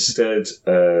rewards, instead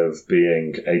of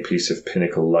being a piece of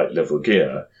pinnacle light level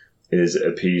gear, is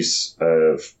a piece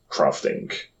of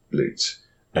crafting loot.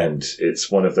 And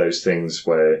it's one of those things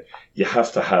where you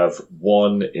have to have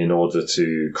one in order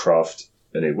to craft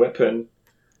a new weapon.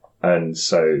 And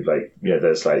so,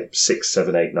 there's 6,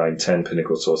 7, 8, 9, 10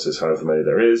 pinnacle sources, however many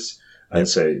there is. And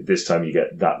so this time you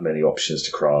get that many options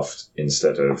to craft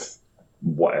instead of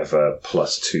whatever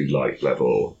 +2 light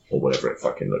level or whatever it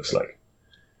fucking looks like.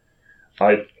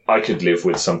 I could live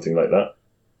with something like that.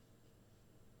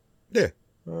 Yeah.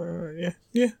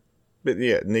 Yeah. But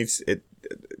yeah, it needs it.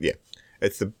 Yeah,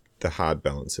 it's the hard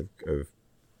balance of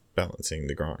balancing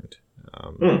the grind.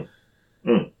 I'm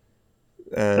fine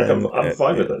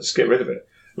with that. Just get rid of it.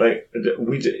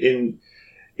 In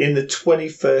the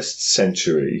 21st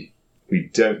century, we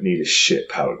don't need a shit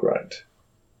power grind.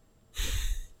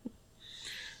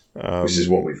 This is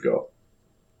what we've got.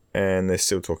 And they're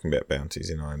still talking about bounties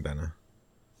in Iron Banner.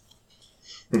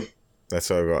 That's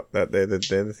what I got. They're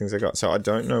the things I got. So I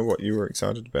don't know what you were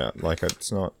excited about.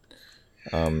 It's not...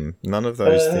 none of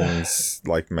those things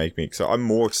make me excited. I'm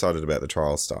more excited about the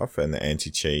trial stuff and the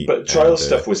anti-cheat. But trial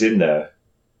stuff was in there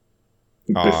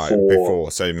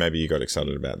before. So maybe you got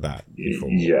excited about that before.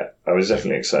 Yeah, I was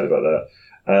definitely excited about that.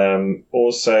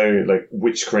 Also,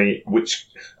 Witch Cream,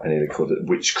 I nearly called it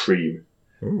Witch Cream.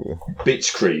 Ooh.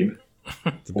 Bitch Cream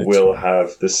will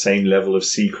have the same level of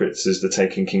secrets as the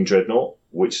Taken King Dreadnought,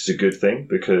 which is a good thing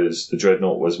because the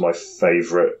Dreadnought was my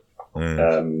favourite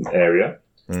area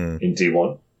in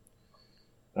D1.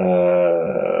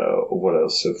 What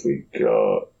else have we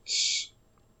got?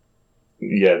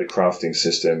 Yeah, the crafting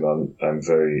system I'm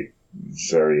very,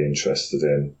 very interested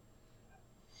in.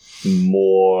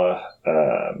 More...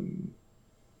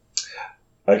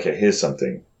 okay, here's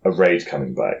something. A raid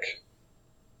coming back.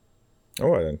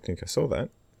 Oh, I don't think I saw that.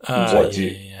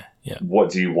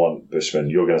 What do you want, Bushman?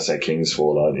 You're going to say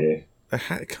Kingsfall, aren't you?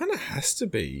 It kind of has to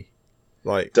be.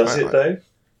 Does it, though?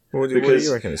 What do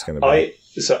you reckon it's going to be?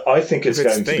 I think it's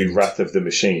going to be Wrath of the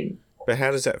Machine. But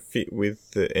how does that fit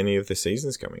with any of the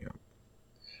seasons coming up?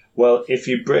 Well,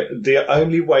 the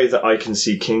only way that I can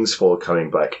see Kingsfall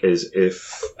coming back is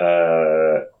if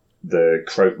the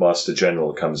Croak Master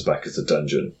General comes back as a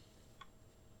dungeon.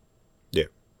 Yeah,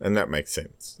 and that makes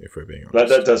sense if we're being honest.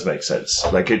 That does make sense.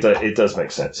 It does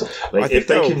make sense. If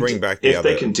they can bring back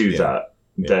they can do that,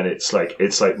 then it's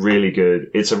really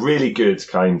good. It's a really good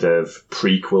kind of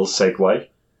prequel segue.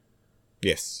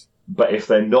 Yes. But if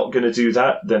they're not going to do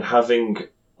that, then having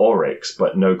Oryx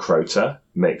but no Crota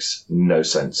makes no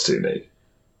sense to me.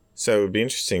 So it would be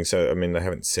interesting. So, I mean, they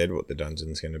haven't said what the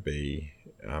dungeon's going to be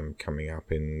coming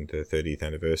up in the 30th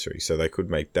anniversary, so they could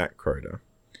make that Crota.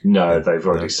 No, they've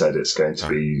already said it's going to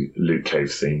be Loot Cave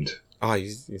themed. Oh, you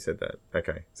said that.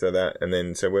 Okay. So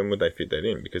when would they fit that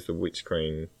in? Because the Witch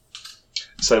Cream...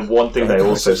 So one thing they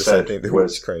also said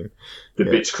was the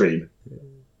Bitch Cream.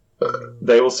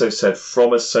 They also said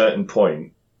from a certain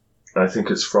point, I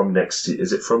think it's from next year.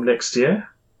 Is it from next year?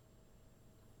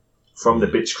 From the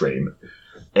Bitch Cream,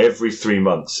 every 3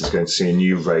 months is going to see a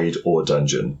new raid or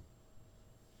dungeon.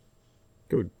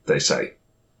 Good. They say.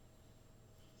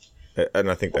 And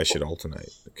I think they should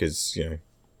alternate because,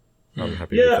 I'm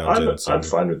happy with dungeons. I'm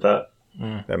fine with that.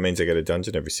 That means I get a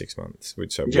dungeon every 6 months,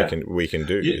 which we can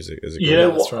do as a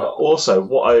good. Right. Also,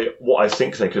 what I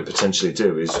think they could potentially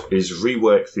do is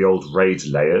rework the old raid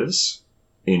layers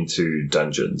into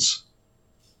dungeons.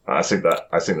 I think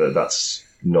that's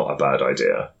not a bad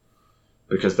idea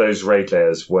because those raid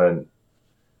layers weren't.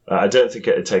 I don't think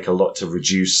it would take a lot to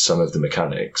reduce some of the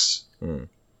mechanics,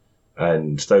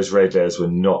 and those raid layers were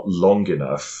not long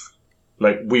enough.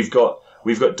 We've got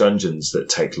dungeons that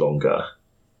take longer.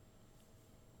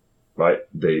 Right,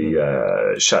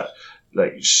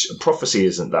 Prophecy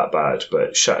isn't that bad,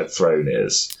 but Shattered Throne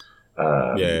is.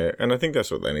 And I think that's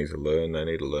what they need to learn. They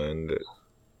need to learn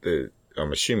that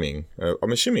I'm assuming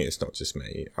it's not just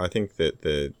me. I think that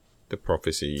the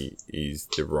Prophecy is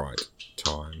the right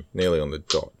time, nearly on the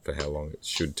dot for how long it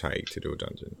should take to do a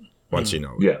dungeon. Once you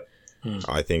know it. Yeah.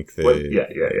 I think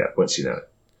once you know it.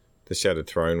 The Shattered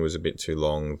Throne was a bit too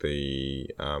long.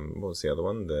 The what was the other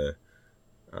one? There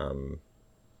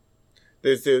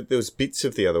was bits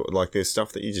of the other, like there's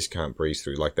stuff that you just can't breeze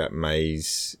through, like that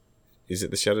maze. Is it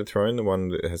the Shattered Throne, the one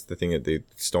that has the thing at the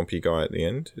stompy guy at the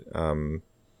end?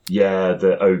 Yeah,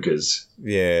 the ogres.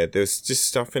 Yeah, there's just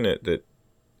stuff in it that.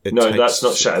 That's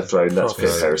not Shattered Throne. That's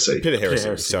Pit of Heresy. Pit of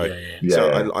Heresy. So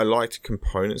I liked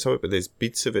components of it, but there's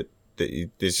bits of it that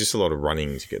there's just a lot of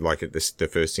running to get. Like at the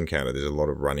first encounter, there's a lot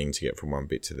of running to get from one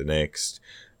bit to the next.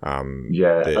 A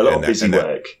lot of busy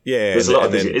work. Yeah, there's a lot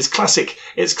of busy. It's classic.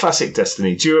 It's classic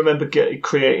Destiny. Do you remember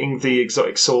creating the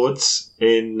exotic swords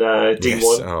in D1?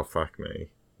 Yes. Oh fuck me.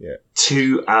 Yeah.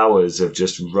 2 hours of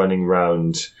just running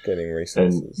around, getting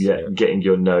resources, and getting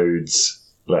your nodes.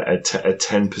 Like a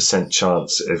 10%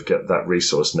 chance of get that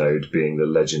resource node being the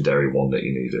legendary one that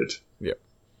you needed. Yep.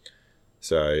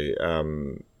 So,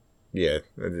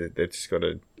 they've just got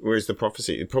to. Whereas the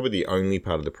prophecy, probably the only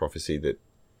part of the prophecy that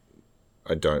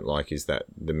I don't like is that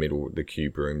the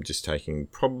cube room just taking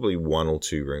probably 1 or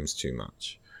 2 rooms too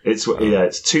much. It's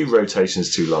 2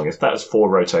 rotations too long. If that's 4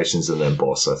 rotations and then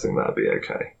boss, I think that'd be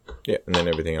okay. Yeah, and then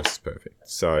everything else is perfect.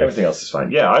 So everything else is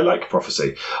fine. Yeah, I like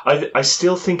prophecy. I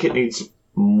still think it needs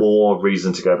more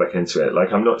reason to go back into it.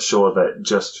 Like, I'm not sure that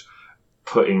just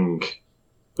putting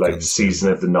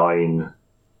Season of the 9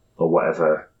 or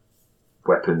whatever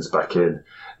weapons back in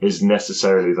is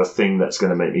necessarily the thing that's going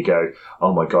to make me go,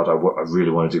 oh my god, I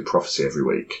really want to do prophecy every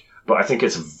week. But I think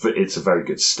it's a very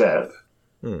good step.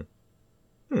 Yep.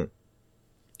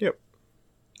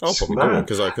 I'll probably do it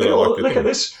because I like the look at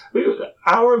this.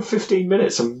 Hour and 15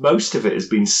 minutes, and most of it has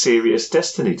been serious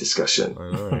Destiny discussion.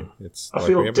 I know. I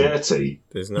feel dirty.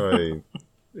 There's no.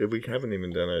 We haven't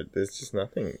even done it. There's just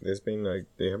nothing. There's been no.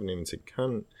 They haven't even said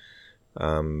cunt.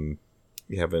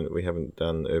 We haven't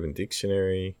done Urban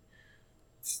Dictionary.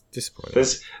 It's disappointing.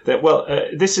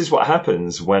 This is what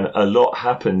happens when a lot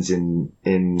happens in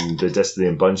the Destiny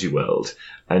and Bungie world,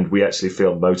 and we actually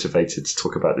feel motivated to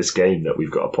talk about this game that we've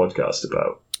got a podcast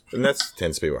about. And that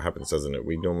tends to be what happens, doesn't it?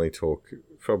 We normally talk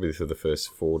probably for the first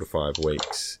 4 to 5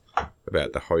 weeks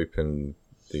about the hope and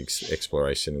the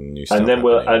exploration and new stuff.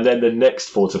 And then the next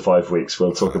 4 to 5 weeks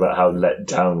we'll talk about how let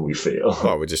down we feel.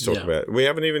 Oh, we just talked about. We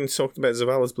haven't even talked about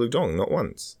Zavala's Blue Dong, not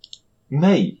once.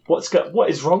 Mate, what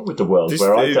is wrong with the world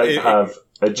where I don't have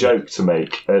a joke to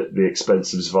make at the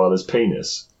expense of Zavala's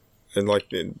penis? And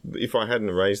if I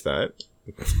hadn't raised that,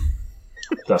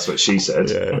 that's what she said.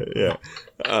 Yeah.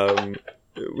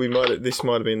 This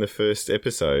might have been the first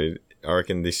episode, I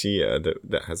reckon, this year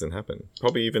that hasn't happened.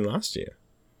 Probably even last year.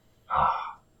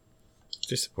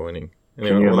 Disappointing.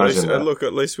 Anyway, Can you imagine that? Look,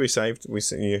 at least you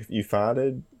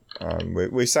farted.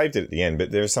 We saved it at the end,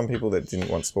 but there are some people that didn't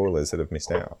want spoilers that have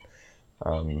missed out.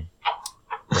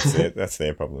 That's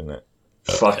their problem, isn't it?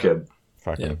 Fuck him.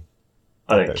 Fuck him.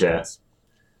 I don't care. Guys.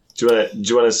 Do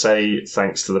you want to say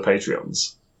thanks to the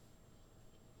Patreons?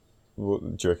 Well,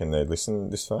 do you reckon they'd listen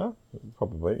this far?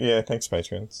 Probably. Yeah, thanks,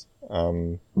 Patreons.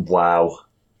 Wow.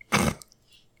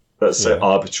 That's so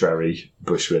arbitrary,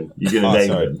 Bushman. You're going to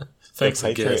name them. Thanks,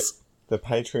 I guess. The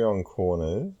Patreon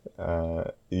corner,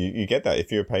 you get that.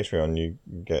 If you're a Patreon, you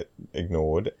get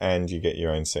ignored, and you get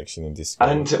your own section in Discord.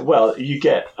 And, you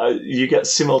get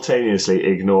simultaneously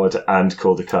ignored and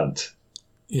called a cunt.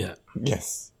 Yeah.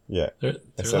 Yes. Yeah. They're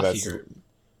lucky group.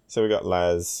 So we've got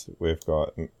Laz, we've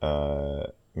got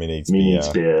Me Needs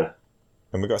Beer.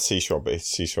 And we've got C-Schwab, but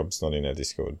C-Schwab's not in our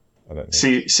Discord. I don't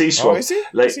think. C-Schwab. Oh, is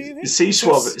he?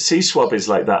 C-Schwab is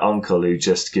like that uncle who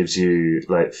just gives you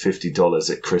 $50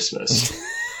 at Christmas.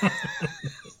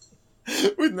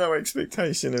 With no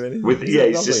expectation of anything.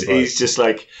 He's just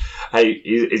like, hey,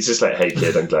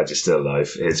 kid, I'm glad you're still alive.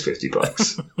 Here's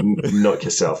 $50. Knock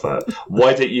yourself out.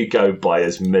 Why don't you go buy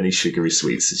as many sugary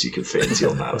sweets as you can fit into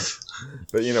your mouth?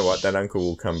 But you know what? That uncle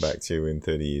will come back to you in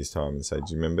 30 years' time and say, "Do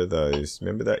you remember those?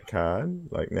 Remember that card?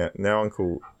 Like now,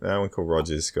 Uncle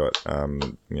Roger's got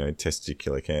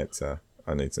testicular cancer.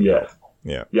 I need some help.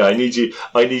 Yeah. I need you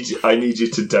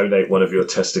to donate one of your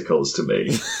testicles to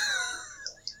me."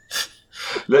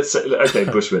 Let's say, okay,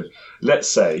 Bushman. Let's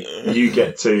say you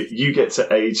get to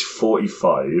age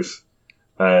 45,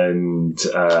 and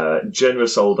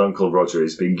generous old Uncle Roger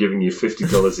has been giving you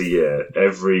 $50 a year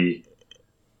every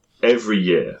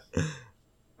year.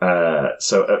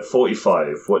 So at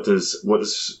 45, what does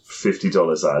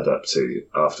 $50 add up to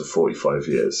after 45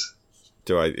 years?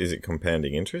 Is it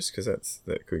compounding interest? Because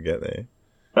that could get there.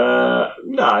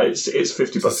 No, it's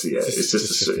 $50 a year. It's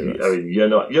just I mean, you're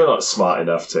not smart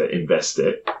enough to invest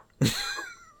it.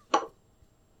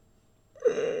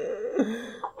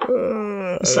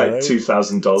 It's like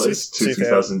 $2,000,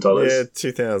 $2,000. Yeah,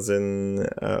 2,000.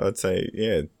 I'd say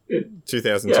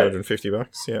 $2,250.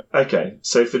 Yeah. Okay,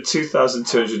 so for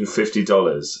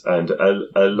 $2,250 and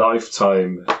a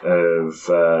lifetime of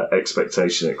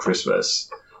expectation at Christmas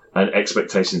and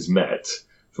expectations met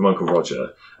from Uncle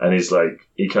Roger, and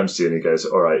he comes to you and he goes,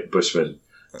 "All right, Bushman,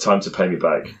 time to pay me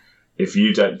back. If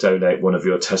you don't donate one of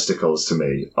your testicles to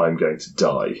me, I'm going to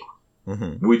die."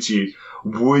 Mm-hmm.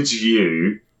 Would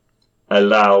you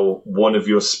allow one of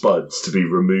your spuds to be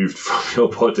removed from your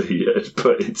body and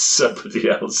put in somebody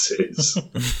else's?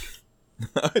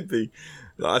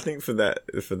 I think for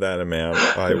that amount,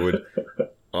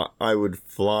 I would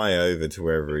fly over to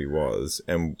wherever he was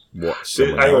and watch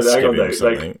someone else give him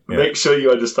something. Make sure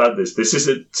you understand this. This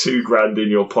isn't $2,000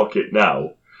 in your pocket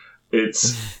now.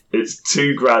 It's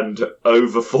 $2,000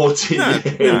 over 40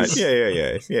 years.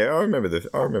 Yeah. I remember the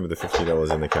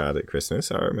 $50 in the card at Christmas.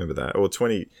 I remember that. Or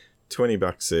 $20 for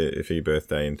your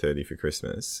birthday and $30 for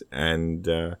Christmas. And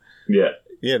that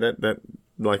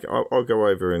I'll go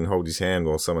over and hold his hand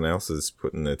while someone else is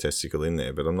putting their testicle in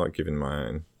there, but I'm not giving my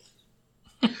own.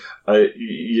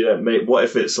 Mate. What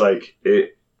if it's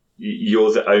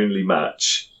you're the only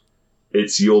match?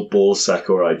 It's your ball sack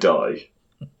or I die.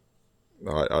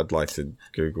 I'd like to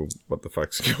Google what the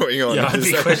fuck's going on. Yeah, I'd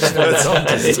be questioning that's like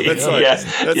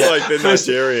the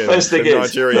Nigerian. First thing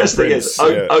is,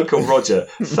 Uncle Roger,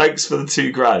 thanks for the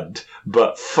 $2,000,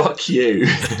 but fuck you.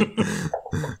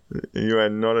 You are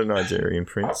not a Nigerian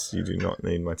prince. You do not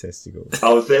need my testicles.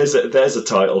 Oh, there's a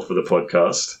title for the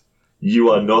podcast. You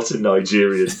are not a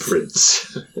Nigerian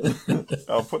prince.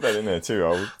 I'll put that in there too.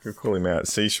 I'll call him out.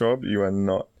 C-Schwab, you are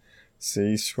not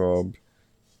C-Schwab.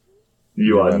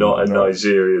 You are not a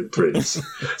Nigerian prince.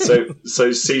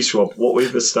 So C-Schwab, what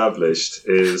we've established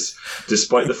is,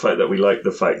 despite the fact that we like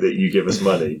the fact that you give us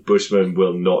money, Bushman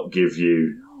will not give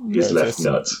you his left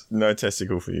nut. No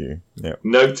testicle for you. Yep.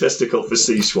 No testicle for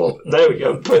C-Schwab. There we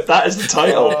go. Put that as the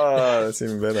title. Oh, that's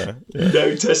even better. Yeah.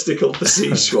 No testicle for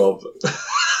C-Schwab.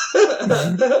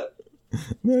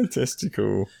 No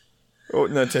testicle. Oh,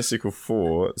 no testicle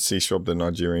for C-Schwab, the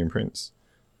Nigerian prince.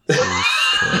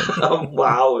 Oh,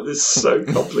 wow, this is so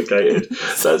complicated.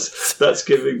 That's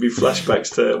giving me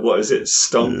flashbacks to, what is it,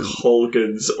 Stunk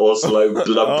Holgan's Oslo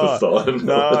Blumpathon.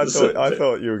 No, I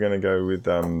thought you were going to go with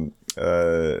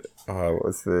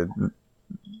what's the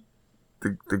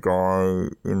guy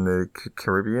in the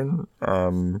Caribbean?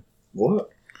 What?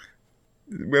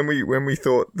 When we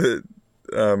thought that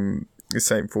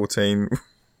Saint 14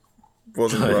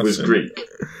 wasn't Russian. It was Greek.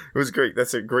 It was Greek.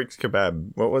 That's a Greek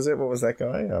kebab. What was it? What was that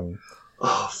guy?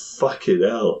 Oh, fucking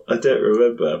hell. I don't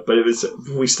remember. But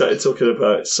we started talking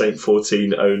about Saint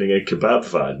 14 owning a kebab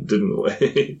van, didn't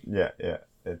we? Yeah.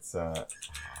 It's,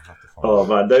 oh,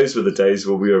 man, those were the days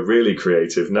where we were really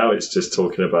creative. Now it's just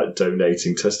talking about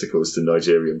donating testicles to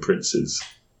Nigerian princes.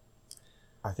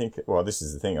 I think, well, this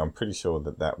is the thing. I'm pretty sure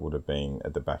that would have been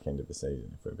at the back end of the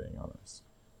season, if we're being honest.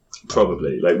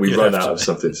 Probably. We run out of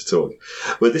something to talk.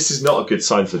 Well, this is not a good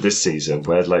sign for this season,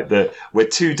 where we're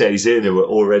 2 days in and we're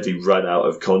already run out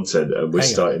of content and we're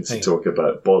starting to talk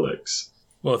about bollocks.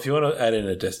 Well, if you want to add in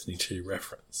a Destiny 2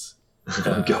 reference,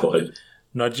 go on.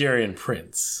 Nigerian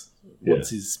prince. What's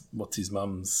his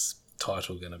mum's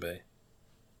title going to be?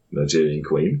 Nigerian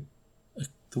queen.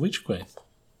 The Witch Queen.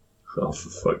 Oh, for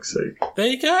fuck's sake! There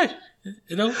you go.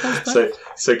 It all comes back.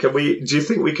 So can we? Do you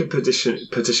think we can petition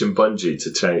Bungie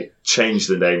to change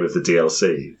the name of the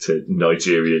DLC to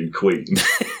Nigerian Queen?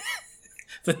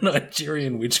 The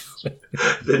Nigerian Witch Queen.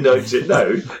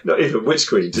 No, not even Witch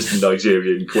Queen, just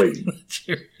Nigerian Queen.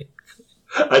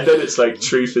 And then it's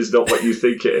truth is not what you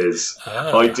think it is.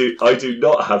 Ah. I do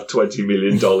not have $20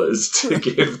 million to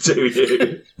give to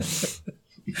you.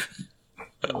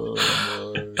 Oh,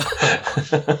 no.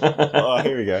 Oh,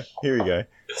 here we go.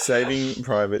 Saving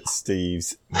Private Steve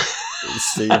the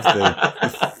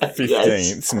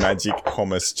 15th Magic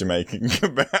Hummus Jamaican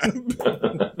Kebab.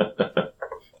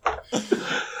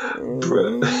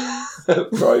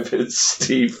 Private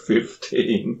Steve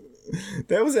 15.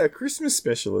 That was our Christmas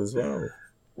special as well.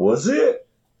 Was it?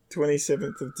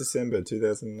 27th of December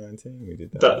 2019 we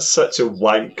did that. That's such a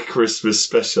wank Christmas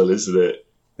special, isn't it?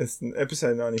 It's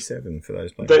episode 97 for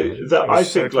those playing. I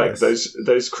think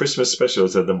those Christmas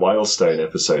specials and the milestone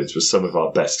episodes were some of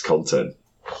our best content.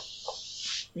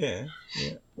 Yeah.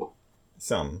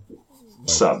 Some.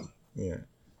 Yeah.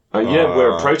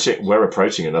 We're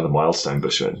approaching another milestone,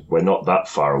 Bushman. We're not that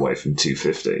far away from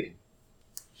 250.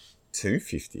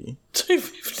 250?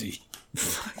 250?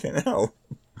 Fucking hell.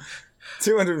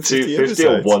 250 250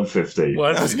 or episodes. 150?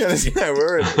 I was going to say,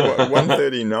 we're at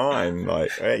 139,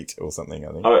 like 8 or something,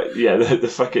 I think. Yeah,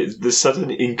 the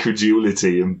sudden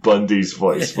incredulity in Bundy's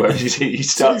voice, where he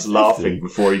starts laughing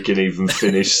before he can even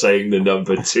finish saying the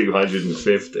number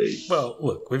 250. Well,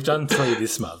 look, we've done 3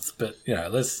 this month, but,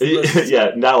 let's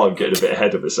yeah, now I'm getting a bit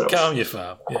ahead of myself. calm your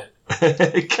farm, yeah.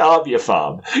 Calm your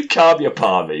farm. Calm your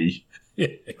palmy. Yeah,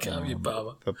 calm your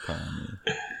farm. The palmy.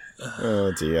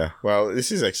 Oh dear. Well, this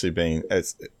has actually been.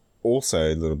 It's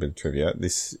also a little bit of trivia.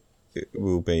 This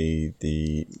will be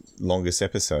the longest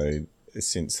episode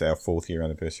since our 4th year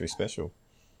anniversary special.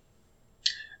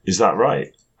 Is that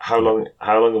right? How long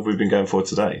have we been going for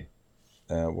today?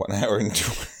 1 hour and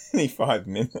 25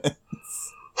 minutes.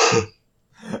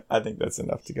 I think that's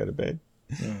enough to go to bed.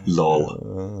 Lol.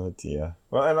 Oh dear.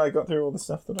 Well, and I got through all the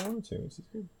stuff that I wanted to, which is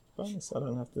good. Bonus. I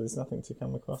don't have to. There's nothing to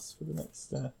come across for the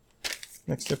next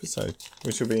episode,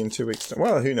 which will be in 2 weeks.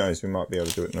 Well, who knows? We might be able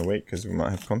to do it in a week because we might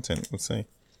have content. We'll see.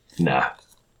 Nah.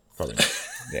 Probably not.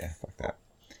 Yeah, fuck that.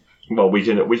 Well, we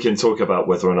can talk about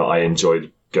whether or not I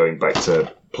enjoyed going back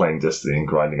to playing Destiny and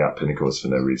grinding out pinnacles for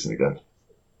no reason again.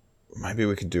 Maybe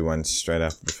we could do one straight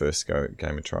after the first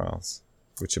game of Trials,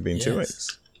 which would be in 2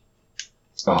 weeks.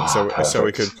 Oh, so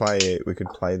we could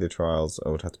play the Trials. Or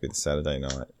it would have to be the Saturday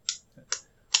night.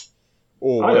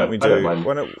 Or why don't we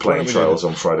do playing Trials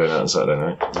on Friday night and Saturday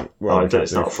night? Well,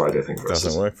 it's not Friday. I think it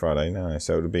doesn't work Friday. No,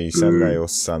 so it'll be Saturday or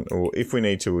Sunday. Or if we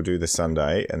need to, we'll do the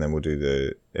Sunday and then we'll do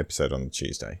the episode on the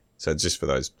Tuesday. So just for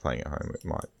those playing at home, it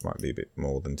might be a bit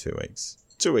more than 2 weeks.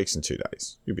 2 weeks and 2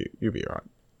 days. You'll be all right.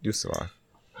 You'll survive.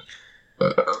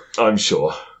 I'm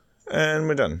sure. And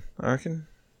we're done, I reckon.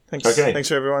 Thanks. Okay. Thanks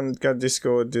for everyone. Go to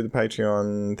Discord, do the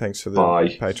Patreon. Thanks for the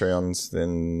Patreons.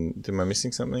 Then, am I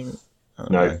missing something?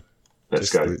 No. Let's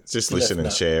go. Just listen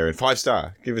and share. And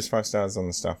 5-star. Give us 5 stars on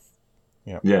the stuff.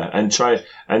 Yeah, and try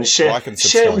and share. Like and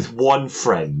share with one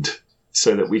friend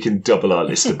so that we can double our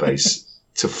listener base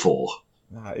to 4.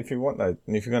 If you want that,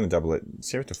 and if you're going to double it,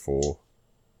 share it to 4.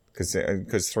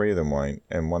 Because 3 of them won't,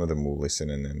 and one of them will listen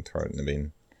and then throw it in the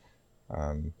bin.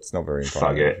 It's not very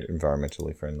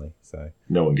environmentally friendly. So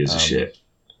no one gives a shit.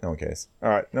 No one cares. All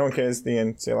right, no one cares. The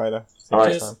end. See you later. All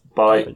right, bye.